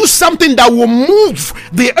to do something that will move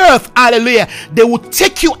the earth, hallelujah, they will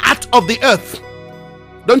take you out of the earth.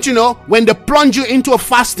 Don't you know, when they plunge you into a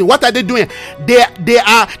fasting, what are they doing? They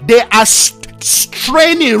are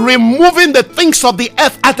straining, removing the things of the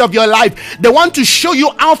earth out of your life. They want to show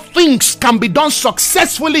you how things can be done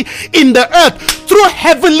successfully in the earth through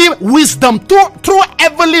heavenly wisdom, through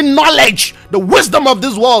heavenly knowledge. The wisdom of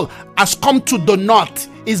this world has come to the north.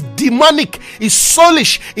 Is demonic, is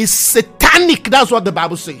soulish, is satanic. That's what the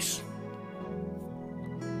Bible says.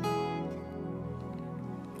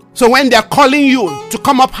 So when they're calling you to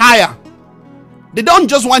come up higher, they don't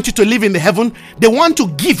just want you to live in the heaven, they want to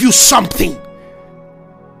give you something.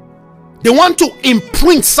 They want to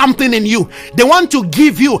imprint something in you. They want to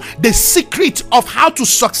give you the secret of how to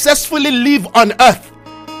successfully live on earth.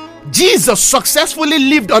 Jesus successfully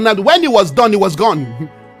lived on earth. When he was done, he was gone.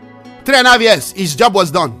 3.5 years, his job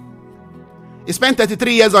was done. He spent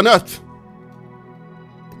 33 years on earth.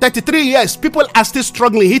 33 years, people are still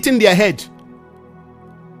struggling, hitting their head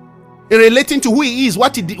in relating to who he is,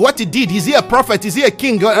 what he did. Is he a prophet? Is he a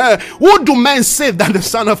king? Who do men say that the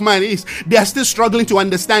Son of Man is? They are still struggling to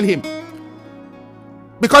understand him.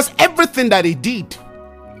 Because everything that he did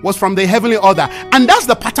was from the heavenly order. And that's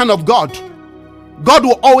the pattern of God. God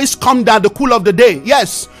will always come down the cool of the day,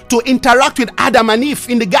 yes, to interact with Adam and Eve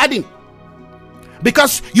in the garden.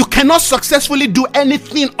 Because you cannot successfully do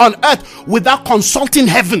anything on earth without consulting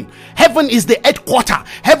heaven. Heaven is the headquarter.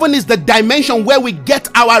 Heaven is the dimension where we get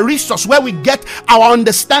our resource, where we get our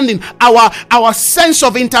understanding, our sense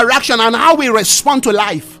of interaction, and how we respond to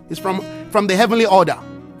life is from the heavenly order.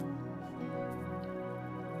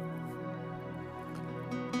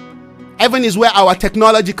 Heaven is where our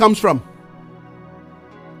technology comes from.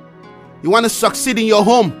 You want to succeed in your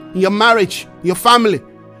home, in your marriage, your family,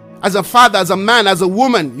 as a father, as a man, as a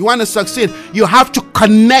woman, you want to succeed, you have to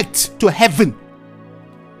connect to heaven.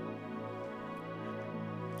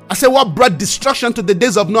 I said, what brought destruction to the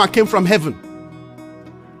days of Noah came from heaven.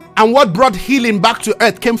 And what brought healing back to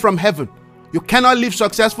earth came from heaven. You cannot live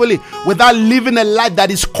successfully without living a life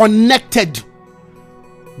that is connected.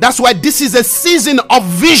 That's why this is a season of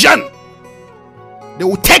vision. They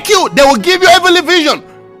will take you, they will give you heavenly vision.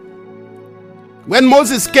 When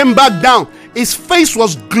Moses came back down, his face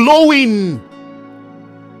was glowing.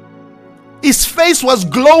 His face was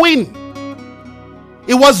glowing.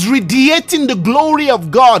 It was radiating the glory of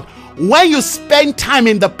God. When you spend time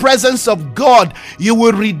in the presence of God, you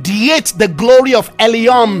will radiate the glory of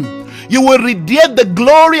Eliam. You will radiate the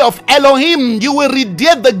glory of Elohim. You will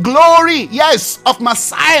radiate the glory, yes, of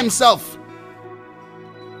Messiah himself.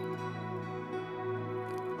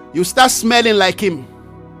 You start smelling like him.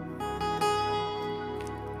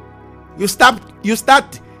 You start,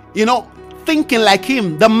 thinking like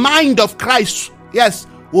him. The mind of Christ, yes,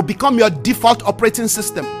 will become your default operating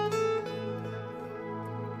system.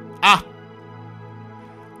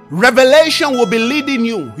 Revelation will be leading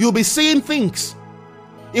you. You'll be seeing things.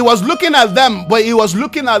 He was looking at them, but he was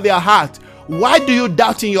looking at their heart. Why do you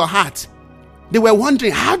doubt in your heart? They were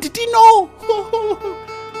wondering, how did he know?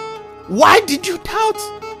 Why did you doubt?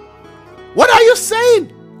 What are you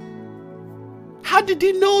saying? How did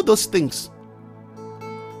he know those things?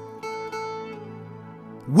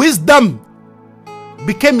 Wisdom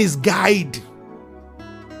became his guide.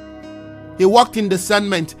 He walked in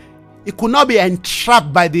discernment. He could not be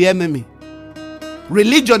entrapped by the enemy.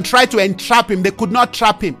 Religion tried to entrap him. They could not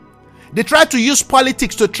trap him. They tried to use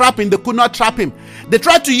politics to trap him. They could not trap him. They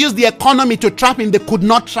tried to use the economy to trap him. They could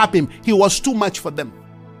not trap him. He was too much for them.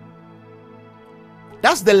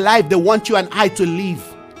 That's the life they want you and I to live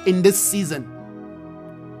in this season.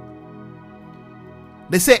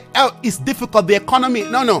 They say, oh, it's difficult, the economy.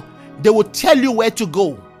 No. They will tell you where to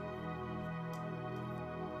go.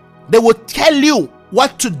 They will tell you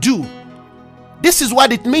what to do. This is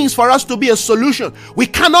what it means for us to be a solution. We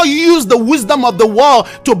cannot use the wisdom of the world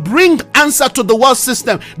to bring answer to the world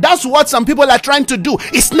system. That's what some people are trying to do.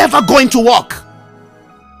 It's never going to work.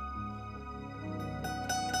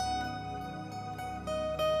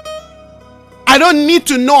 I don't need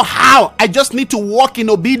to know how. I just need to walk in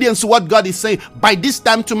obedience to what God is saying. By this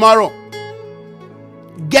time tomorrow,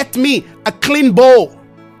 get me a clean bowl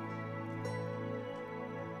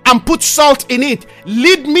and put salt in it.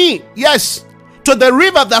 Lead me, yes, to the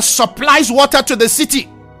river that supplies water to the city.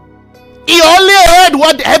 He only heard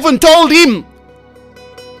what heaven told him.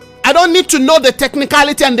 I don't need to know the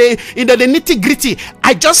technicality and the nitty-gritty.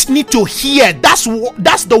 I just need to hear. That's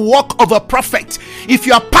the work of a prophet. If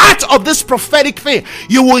you are part of this prophetic thing,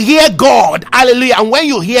 you will hear God. Hallelujah. And when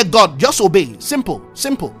you hear God, just obey. Simple.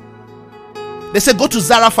 They say go to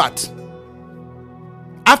Zarephath.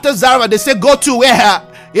 After Zarephath, they say go to where?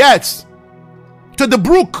 Yes, to the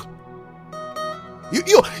brook.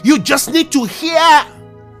 You just need to hear.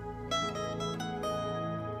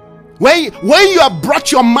 When you have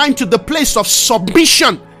brought your mind to the place of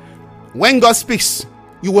submission, when God speaks,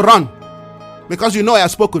 you will run, because you know He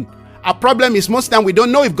has spoken. Our problem is most time we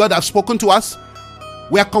don't know if God has spoken to us.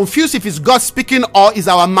 We are confused if it's God speaking or is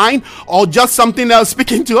our mind or just something else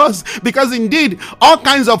speaking to us. Because indeed, all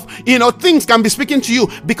kinds of things can be speaking to you,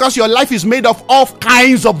 because your life is made of all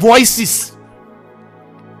kinds of voices.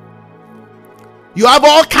 You have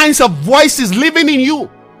all kinds of voices living in you.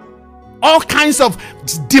 All kinds of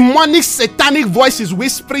demonic, satanic voices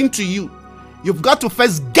whispering to you. You've got to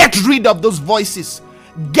first get rid of those voices.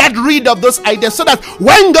 Get rid of those ideas, so that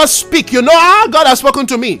when God speaks, you know, God has spoken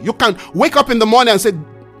to me. You can wake up in the morning and say,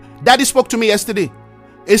 Daddy spoke to me yesterday.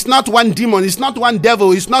 It's not one demon. It's not one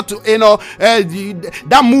devil. It's not,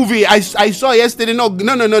 that movie I saw yesterday. No.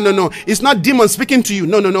 It's not demon speaking to you.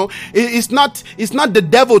 No. It's not the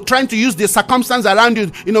devil trying to use the circumstance around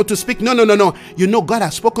you, to speak. No. You know, God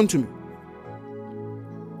has spoken to me.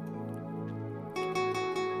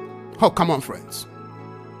 Oh, come on, friends.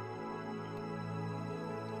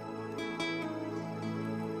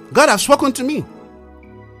 God has spoken to me.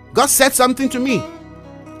 God said something to me.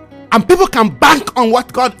 And people can bank on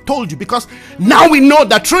what God told you, because now we know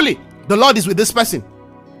that truly the Lord is with this person.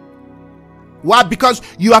 Why? Because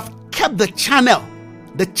you have kept the channel,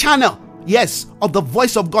 yes, of the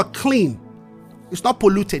voice of God clean. It's not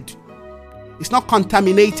polluted. It's not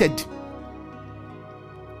contaminated.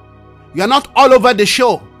 You are not all over the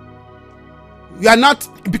show. You are not,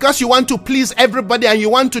 because you want to please everybody and you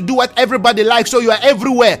want to do what everybody likes, so you are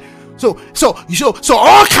everywhere. So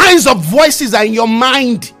all kinds of voices are in your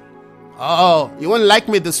mind. Oh, you won't like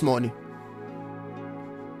me this morning.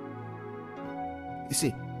 You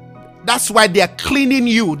see, that's why they are cleaning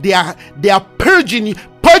you. They are purging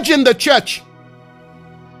the church.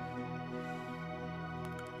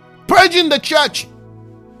 Purging the church.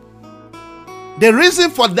 The reason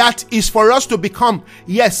for that is for us to become,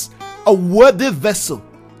 yes, a worthy vessel.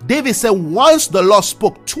 David said, once the Lord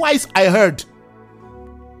spoke, twice I heard.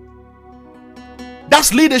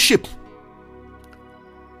 That's leadership.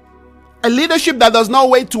 A leadership that does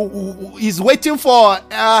not is waiting for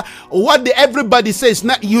what everybody says.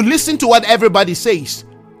 Now, you listen to what everybody says,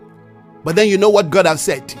 but then you know what God has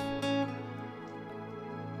said.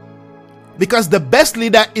 Because the best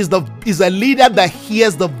leader is a leader that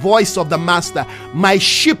hears the voice of the master. My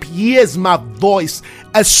sheep hears my voice.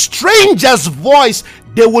 A stranger's voice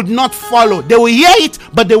they would not follow. They will hear it,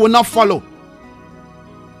 but they will not follow.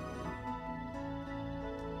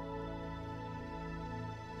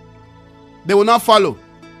 They will not follow.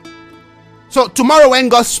 So tomorrow when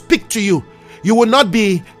God speaks to you, you will not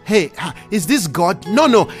be, hey, is this God?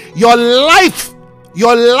 No. Your life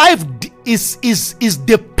is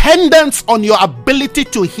dependent on your ability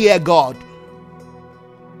to hear God.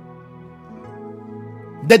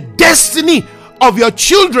 The destiny of your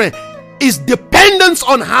children is dependent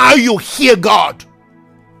on how you hear God.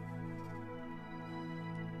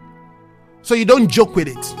 So you don't joke with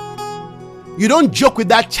it. You don't joke with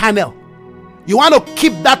that channel. You want to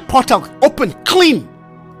keep that portal open, clean.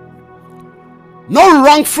 No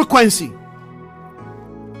wrong frequency.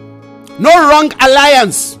 No wrong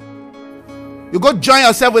alliance. You go join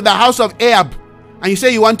yourself with the house of Ahab and you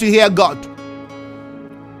say you want to hear God.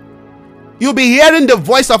 You'll be hearing the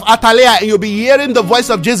voice of Athaliah and you'll be hearing the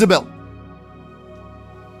voice of Jezebel.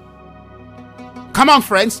 Come on,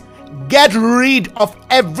 friends. Get rid of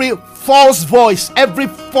every false voice, every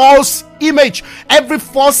false image, every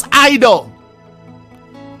false idol.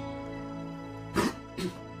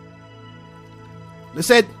 They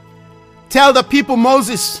said, tell the people,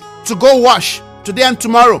 Moses, to go wash today and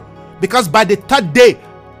tomorrow, because by the third day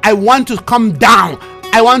I want to come down.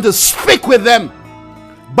 I want to speak with them.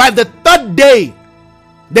 By the third day,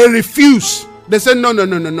 they refuse. They say, no.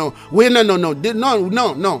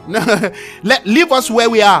 Leave us where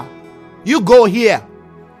we are. You go here.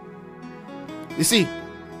 You see,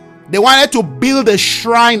 they wanted to build a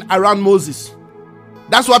shrine around Moses.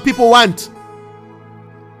 That's what people want.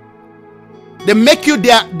 They make you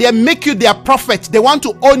their prophet. They want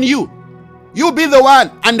to own you. You be the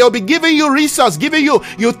one, and they'll be giving you resource,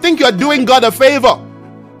 you think you're doing God a favor.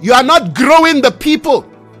 You are not growing the people.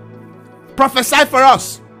 Prophesy for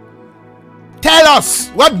us. Tell us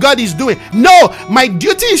what God is doing. No, my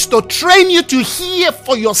duty is to train you to hear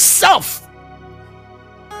for yourself,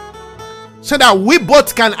 so that we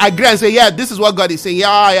both can agree and say, yeah, this is what God is saying.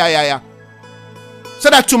 Yeah. So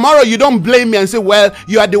that tomorrow you don't blame me and say, well,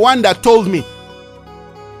 you are the one that told me.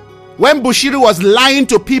 When Bushiri was lying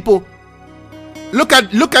to people, look at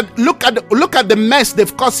the mess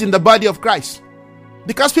they've caused in the body of Christ.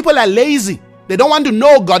 Because people are lazy. They don't want to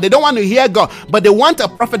know God. They don't want to hear God. But they want a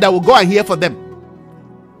prophet that will go and hear for them.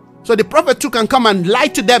 So the prophet too can come and lie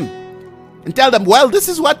to them and tell them, well, this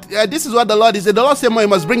is what the Lord is. The Lord said, you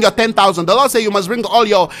must bring your 10,000. The Lord said you must bring all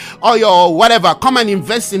your whatever. Come and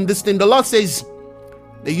invest in this thing. The Lord says,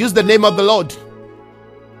 they use the name of the Lord.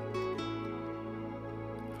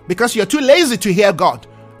 Because you're too lazy to hear God.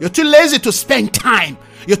 You're too lazy to spend time.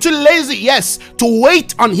 You're too lazy, yes, to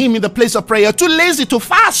wait on Him in the place of prayer. You're too lazy to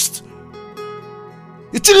fast.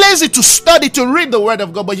 You're too lazy to study, to read the Word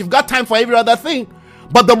of God. But you've got time for every other thing.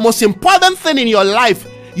 But the most important thing in your life,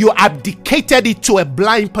 you abdicated it to a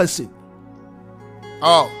blind person.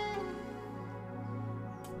 Oh.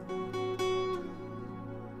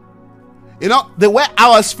 You know, the way I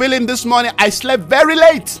was feeling this morning, I slept very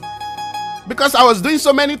late. Because I was doing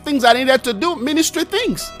so many things I needed to do, ministry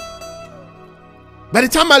things. By the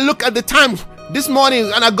time I look at the time this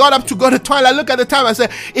morning and I got up to go to the toilet, I look at the time, I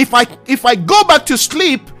said, if I go back to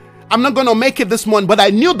sleep, I'm not going to make it this morning. But I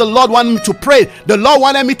knew the Lord wanted me to pray. The Lord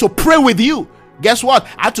wanted me to pray with you. Guess what?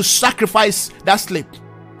 I had to sacrifice that sleep.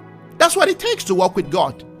 That's what it takes to walk with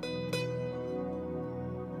God.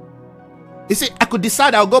 You see, I could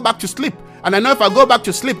decide I'll go back to sleep. And I know if I go back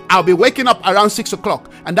to sleep, I'll be waking up around 6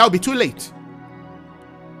 o'clock. And that'll be too late.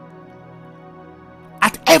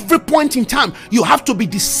 At every point in time, you have to be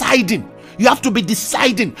deciding. You have to be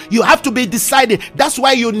deciding. You have to be deciding. That's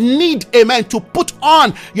why you need, amen, to put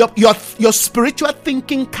on your spiritual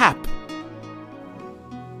thinking cap.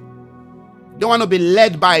 You don't want to be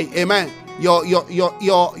led by, amen, your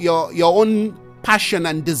own passion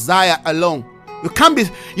and desire alone. You can't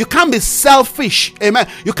be selfish, amen.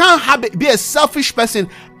 You can't be a selfish person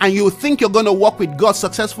and you think you're going to walk with God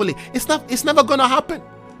successfully. It's never going to happen.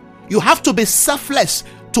 You have to be selfless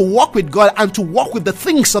to walk with God and to walk with the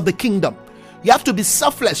things of the kingdom. You have to be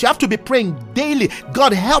selfless. You have to be praying daily.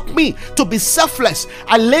 God, help me to be selfless.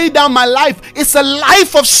 I lay down my life. It's a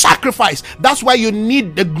life of sacrifice. That's why you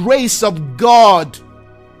need the grace of God.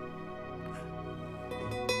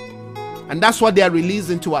 And that's what they are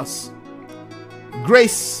releasing to us.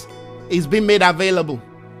 Grace is being made available.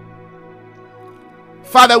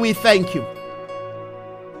 Father, we thank you.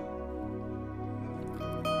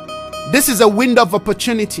 This is a window of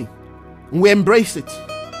opportunity. We embrace it.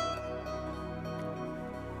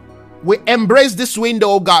 We embrace this window,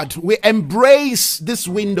 oh God. We embrace this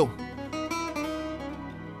window.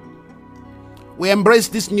 We embrace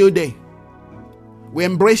this new day. We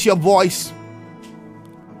embrace your voice.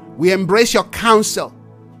 We embrace your counsel.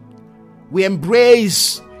 We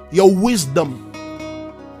embrace your wisdom.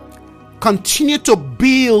 Continue to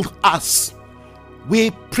build us.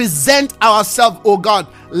 We present ourselves, oh God,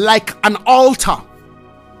 like an altar.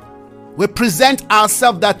 We present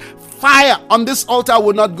ourselves that fire on this altar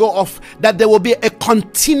will not go off, that there will be a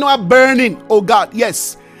continual burning, oh God.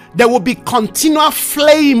 Yes, there will be continual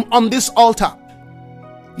flame on this altar.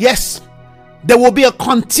 Yes, there will be a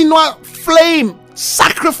continual flame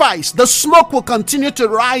sacrifice. The smoke will continue to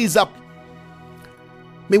rise up.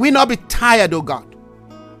 May we not be tired, oh God.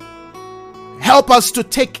 Help us to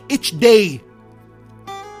take each day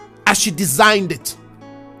as you designed it.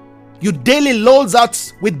 You daily loads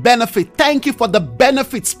us with benefit. Thank you for the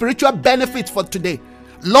benefits, spiritual benefits for today.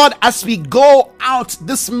 Lord, as we go out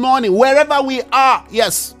this morning, wherever we are,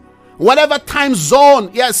 yes, whatever time zone,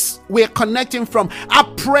 yes, we're connecting from, I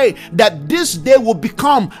pray that this day will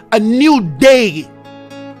become a new day.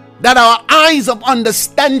 That our eyes of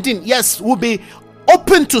understanding, yes, will be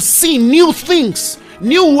open to see new things,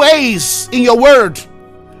 new ways in your word.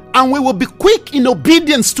 And we will be quick in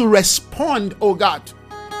obedience to respond, oh God.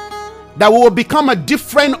 That we will become a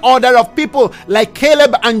different order of people like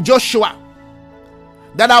Caleb and Joshua.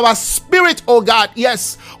 that our spirit, oh God,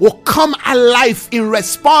 yes, will come alive in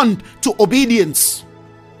response to obedience.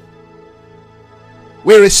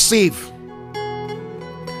 We receive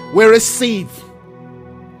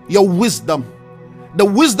your wisdom. The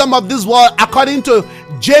wisdom of this world, according to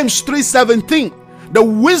James 3:17, the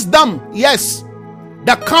wisdom, yes,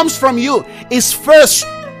 that comes from you is first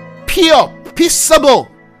pure, peaceable.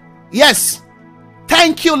 Yes.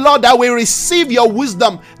 Thank you, Lord, that we receive your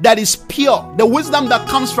wisdom that is pure, the wisdom that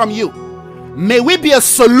comes from you. May we be a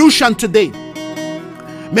solution today.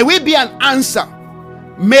 May we be an answer.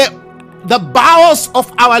 May the bowels of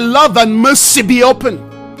our love and mercy be open.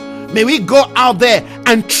 May we go out there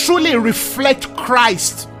and truly reflect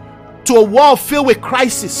Christ to a world filled with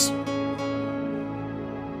crisis.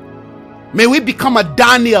 May we become a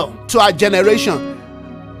Daniel to our generation,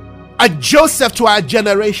 a Joseph to our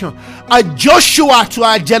generation, a Joshua to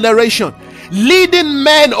our generation, leading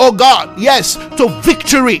men, oh God, yes, to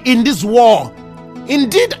victory in this war.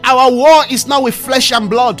 Indeed, our war is not with flesh and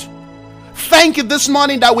blood. Thank you this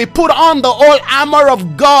morning that we put on the whole armor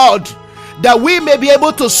of God, that we may be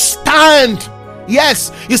able to stand.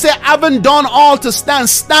 Yes, you say, haven't done all to stand.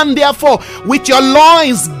 Stand therefore with your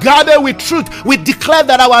loins girded with truth. We declare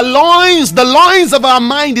that our loins, the loins of our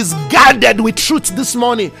mind, is girded with truth this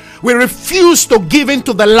morning. We refuse to give in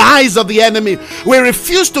to the lies of the enemy. We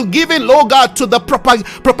refuse to give in, Lord God, to the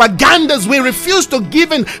propagandas. We refuse to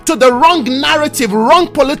give in to the wrong narrative, wrong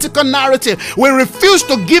political narrative. We refuse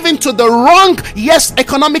to give in to the wrong, yes,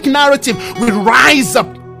 economic narrative. We rise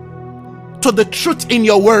up to the truth in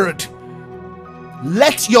your word.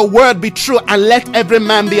 Let your word be true, and let every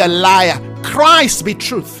man be a liar. Christ be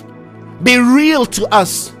truth. Be real to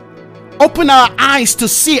us. Open our eyes to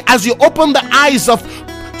see, as you open the eyes of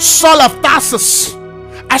Saul of Tarsus,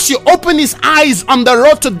 as you open his eyes on the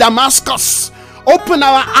road to Damascus. Open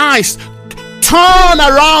our eyes. Turn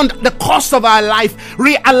around the course of our life.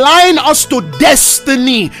 Realign us to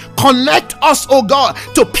destiny. Connect us, oh God,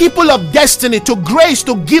 to people of destiny, to grace,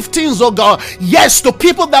 to giftings, oh God. Yes, to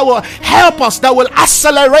people that will help us, that will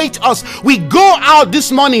accelerate us. We go out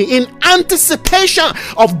this morning in anticipation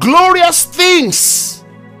of glorious things.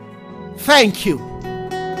 Thank you.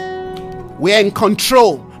 We are in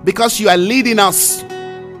control because you are leading us.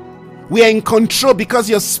 We are in control because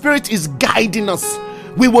your spirit is guiding us.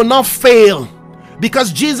 We will not fail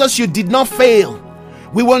because Jesus, you did not fail.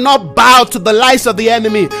 We will not bow to the lies of the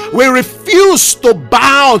enemy. We refuse to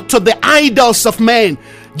bow to the idols of men.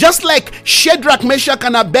 Just like Shadrach, Meshach,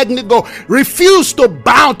 and Abednego refused to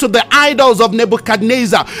bow to the idols of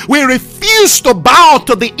Nebuchadnezzar. We refuse to bow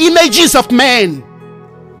to the images of men.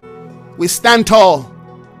 We stand tall.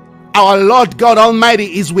 Our Lord God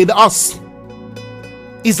Almighty is with us.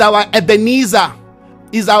 Is our Ebenezer.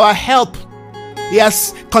 Is our help.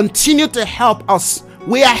 Yes, continue to help us.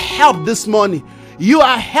 We are helped this morning. You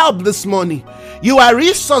are helped this morning. You are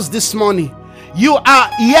resource this morning. You are,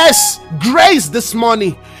 yes, grace this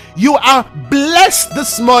morning. You are blessed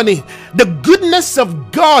this morning. The goodness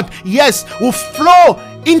of God, yes, will flow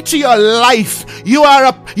into your life. You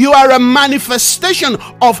are a manifestation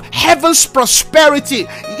of heaven's prosperity.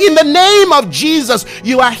 In the name of Jesus,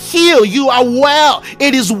 you are healed. You are well.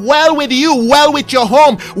 It is well with you, well with your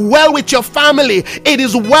home, well with your family. It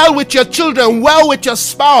is well with your children, well with your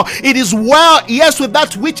spouse. It is well, yes, with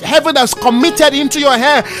that which heaven has committed into your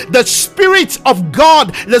hand. The Spirit of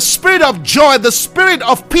God, the Spirit of joy, the Spirit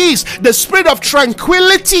of peace, the Spirit of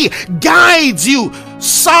tranquility guides you.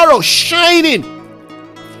 Sorrow shining,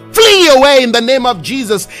 flee away in the name of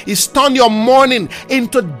Jesus. Is turn your mourning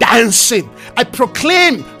into dancing. I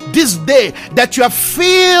proclaim this day that you are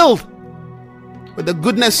filled with the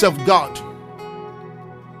goodness of God.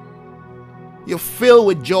 You're filled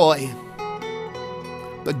with joy.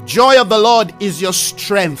 The joy of the Lord is your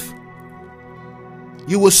strength.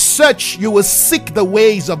 You will search, you will seek the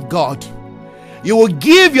ways of God. You will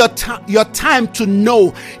give your time to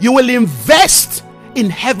know. You will invest in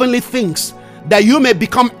heavenly things, that you may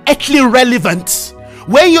become earthly relevant.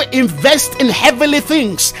 When you invest in heavenly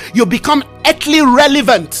things, you become earthly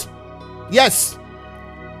relevant. Yes.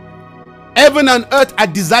 Heaven and earth are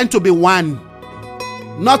designed to be one,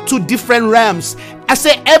 not two different realms. I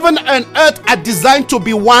say heaven and earth are designed to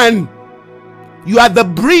be one. You are the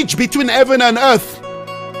bridge between heaven and earth.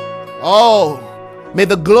 Oh, may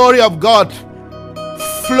the glory of God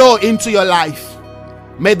flow into your life.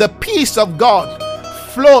 May the peace of God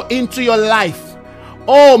flow into your life.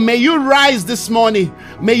 Oh, may you rise this morning.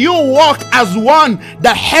 May you walk as one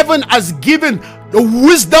that heaven has given the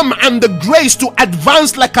wisdom and the grace to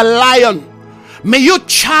advance like a lion. May you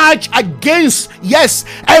charge against, yes,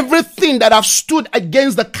 everything that have stood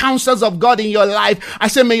against the counsels of God in your life. I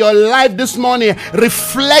say, may your life this morning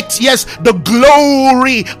reflect, yes, the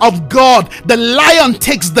glory of God. The lion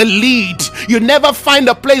takes the lead. You never find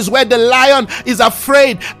a place where the lion is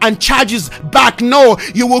afraid and charges back. No,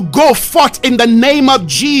 you will go forth in the name of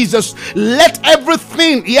Jesus. Let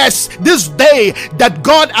everything, yes, this day that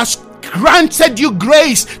God has granted you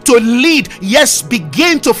grace to lead, yes,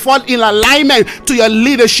 begin to fall in alignment to your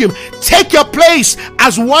leadership. Take your place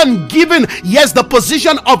as one given, yes, the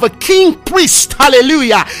position of a king priest.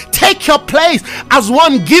 Hallelujah. Take your place as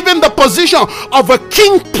one given the position of a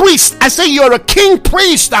king priest. I say you're a king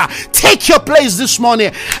priest. Take your place this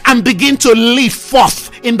morning and begin to lead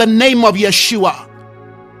forth in the name of Yeshua.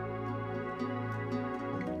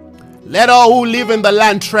 Let all who live in the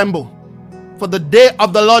land tremble, for the day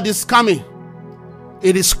of the Lord is coming.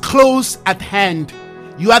 It is close at hand.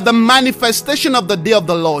 You are the manifestation of the day of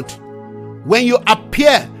the Lord. When you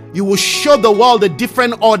appear, you will show the world a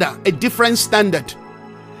different order, a different standard.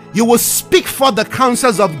 You will speak for the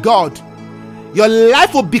counsels of God. Your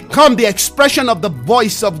life will become the expression of the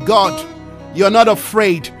voice of God. You're not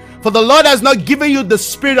afraid, for the Lord has not given you the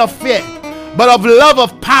spirit of fear, but of love,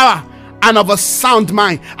 of power, and of a sound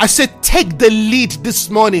mind. I say, take the lead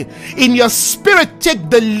this morning. In your spirit,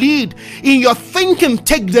 take the lead. In your thinking,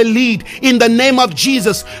 take the lead. In the name of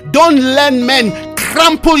Jesus. Don't let men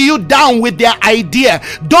trample you down with their idea.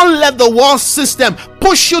 Don't let the world system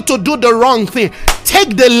push you to do the wrong thing.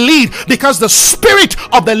 Take the lead, because the spirit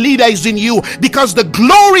of the leader is in you, because the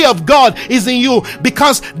glory of God is in you,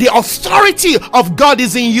 because the authority of God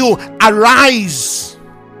is in you. Arise.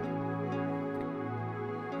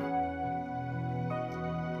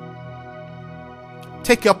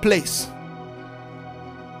 Take your place.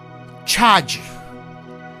 Charge.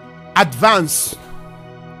 Advance.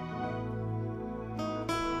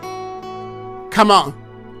 Come on.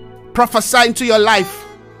 Prophesy into your life.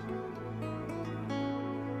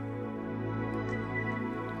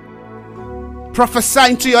 Prophesy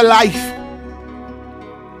into your life.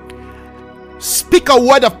 Speak a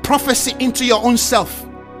word of prophecy into your own self.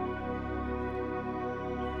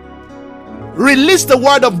 Release the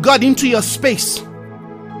word of God into your space.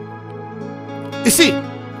 You see,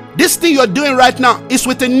 this thing you're doing right now is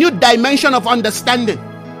with a new dimension of understanding.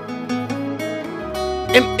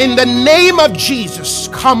 In the name of Jesus,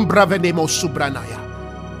 come bravenemo subranaya.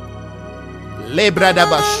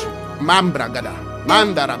 Lebradabash mambragada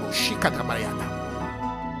mandarabo shikatabayada.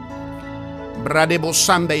 Bradebo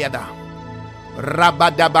sandayada.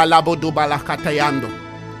 Rabadabalabo dubalakatayando.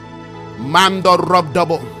 Mando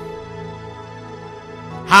robdobo.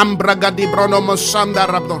 Hambragadi bronomo sanda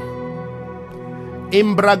rabdo.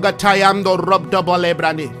 Imbragatayando robdobo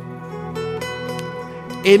lebrani.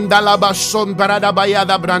 Indalabason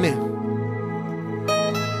baradabayada brane.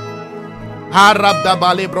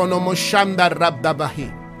 Harabdabale bronomo shanda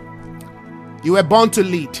rabdabahi. You were born to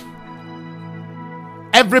lead.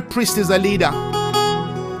 Every priest is a leader.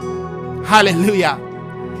 Hallelujah.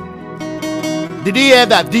 Did you hear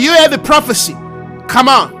that? Do you hear the prophecy? Come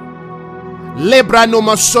on. Lebrano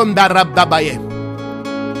masonda rabdabaye.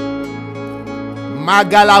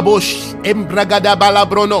 Magalabosh embragada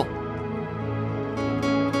balabrono.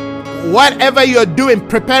 Whatever you're doing,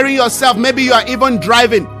 preparing yourself, maybe you are even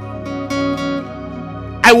driving.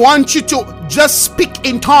 I want you to just speak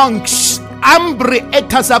in tongues. Ambre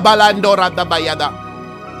etasabalando radabayada.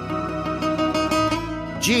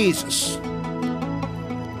 Jesus.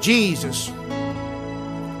 Jesus.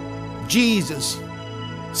 Jesus.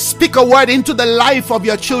 Speak a word into the life of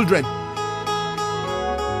your children.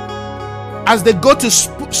 As they go to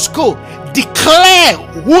school, declare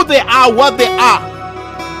who they are, what they are.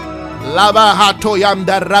 Lava hato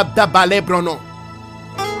yamda rabda balebrono.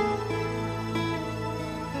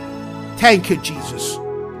 Thank you, Jesus.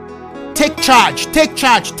 Take charge, take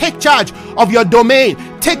charge, take charge of your domain.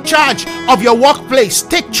 Take charge of your workplace.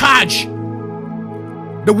 Take charge.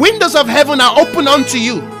 The windows of heaven are open unto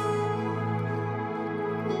you.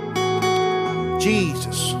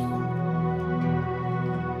 Jesus.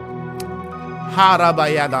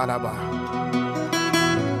 Harabayadaraba.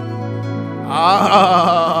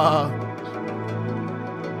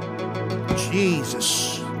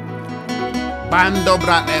 Jesus.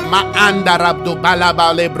 Bandobra ma andarabdo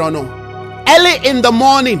balaba lebrono. Early in the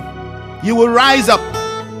morning, you will rise up.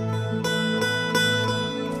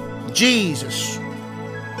 Jesus.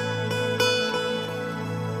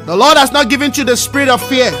 The Lord has not given you the spirit of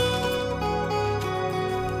fear.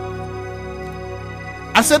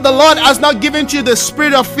 I said the Lord has not given you the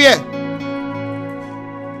spirit of fear.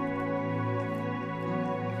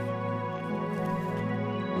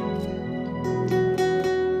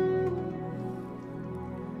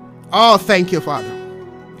 Oh, thank you, Father.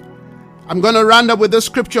 I'm going to round up with this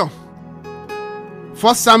scripture.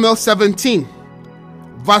 1 Samuel 17,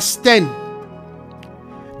 verse 10.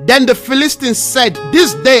 Then the Philistines said,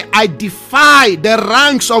 "This day I defy the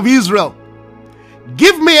ranks of Israel.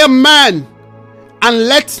 Give me a man and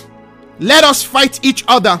let us fight each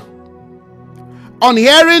other." On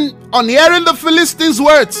hearing the Philistines'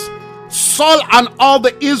 words, Saul and all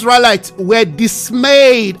the Israelites were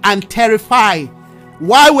dismayed and terrified.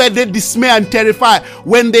 Why were they dismayed and terrified?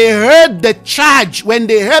 When they heard the charge, when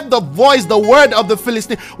they heard the voice, the word of the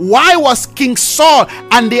Philistines, why was King Saul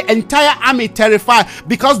and the entire army terrified?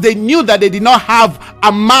 Because they knew that they did not have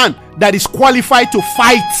a man that is qualified to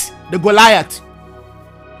fight the Goliath.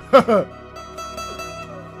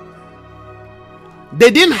 They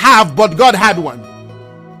didn't have, but God had one.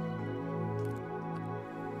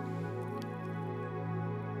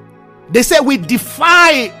 They said, "We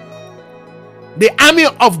defy the army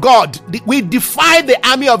of God. We defy the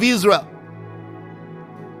army of Israel.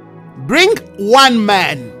 Bring one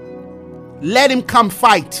man. Let him come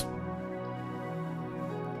fight.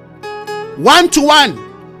 1-to-1.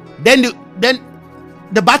 Then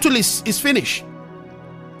the battle is finished."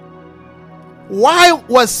 Why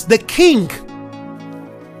was the king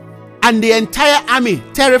and the entire army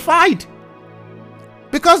terrified?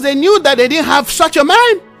 Because they knew that they didn't have such a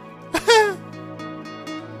man.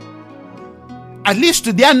 At least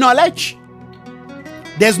to their knowledge,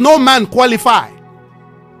 there's no man qualified.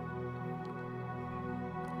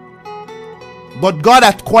 But God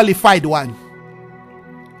had qualified one.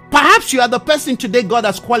 Perhaps you are the person today God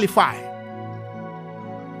has qualified.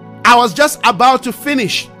 I was just about to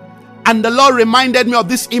finish, and the Lord reminded me of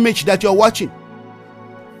this image that you're watching.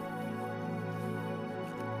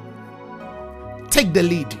 Take the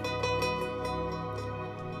lead.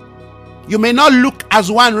 You may not look as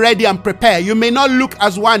one ready and prepared. You may not look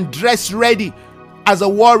as one dressed ready as a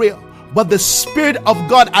warrior, but the Spirit of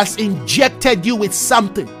God has injected you with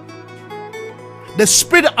something. The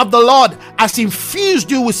Spirit of the Lord has infused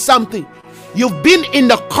you with something. You've been in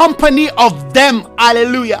the company of them.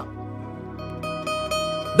 Hallelujah.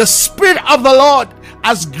 The Spirit of the Lord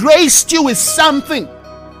has graced you with something.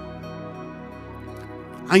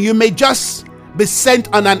 And you may just be sent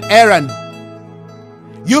on an errand.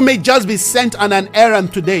 You may just be sent on an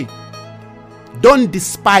errand today. Don't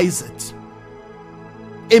despise it.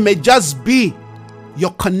 It may just be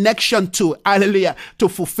your connection to, hallelujah, to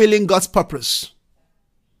fulfilling God's purpose.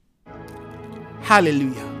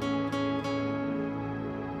 Hallelujah.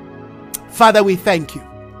 Father, we thank you.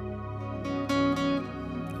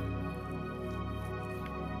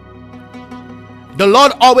 The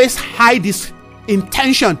Lord always hides his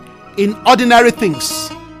intention in ordinary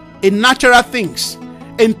things, in natural things,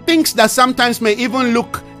 in things that sometimes may even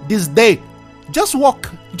look this day. Just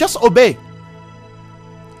walk, just obey.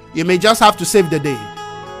 You may just have to save the day.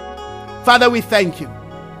 Father, we thank you.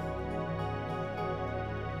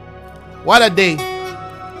 What a day.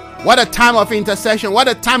 What a time of intercession. What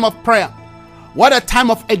a time of prayer. What a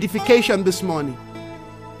time of edification this morning.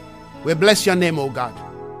 We bless your name, O God.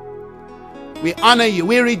 We honor you.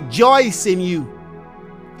 We rejoice in you.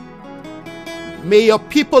 May your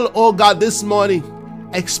people, O God, this morning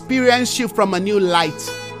experience you from a new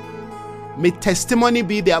light. May testimony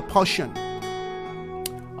be their portion.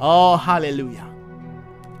 Oh, hallelujah.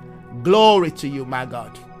 Glory to you, my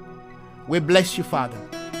God. We bless you, Father.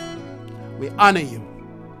 We honor you.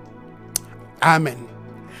 Amen.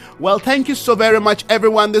 Well, thank you so very much,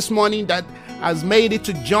 everyone, this morning that has made it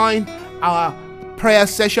to join our prayer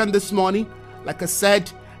session this morning. Like I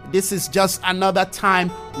said, this is just another time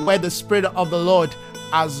where the Spirit of the Lord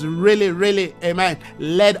has really, amen,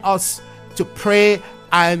 led us to pray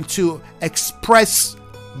and to express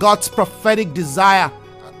God's prophetic desire,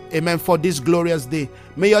 amen, for this glorious day.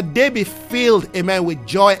 May your day be filled, amen, with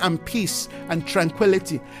joy and peace and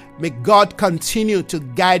tranquility. May God continue to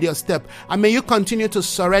guide your step, and may you continue to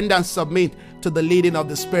surrender and submit to the leading of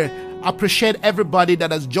the Spirit. I appreciate everybody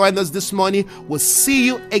that has joined us this morning. We'll see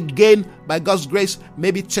you again by God's grace,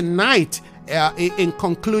 maybe tonight, in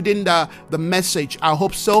concluding the message. I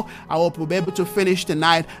hope so. I hope we'll be able to finish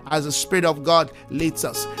tonight as the Spirit of God leads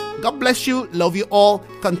us. God bless you. Love you all.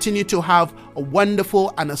 Continue to have a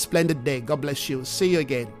wonderful and a splendid day. God bless you. See you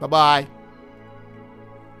again. Bye-bye.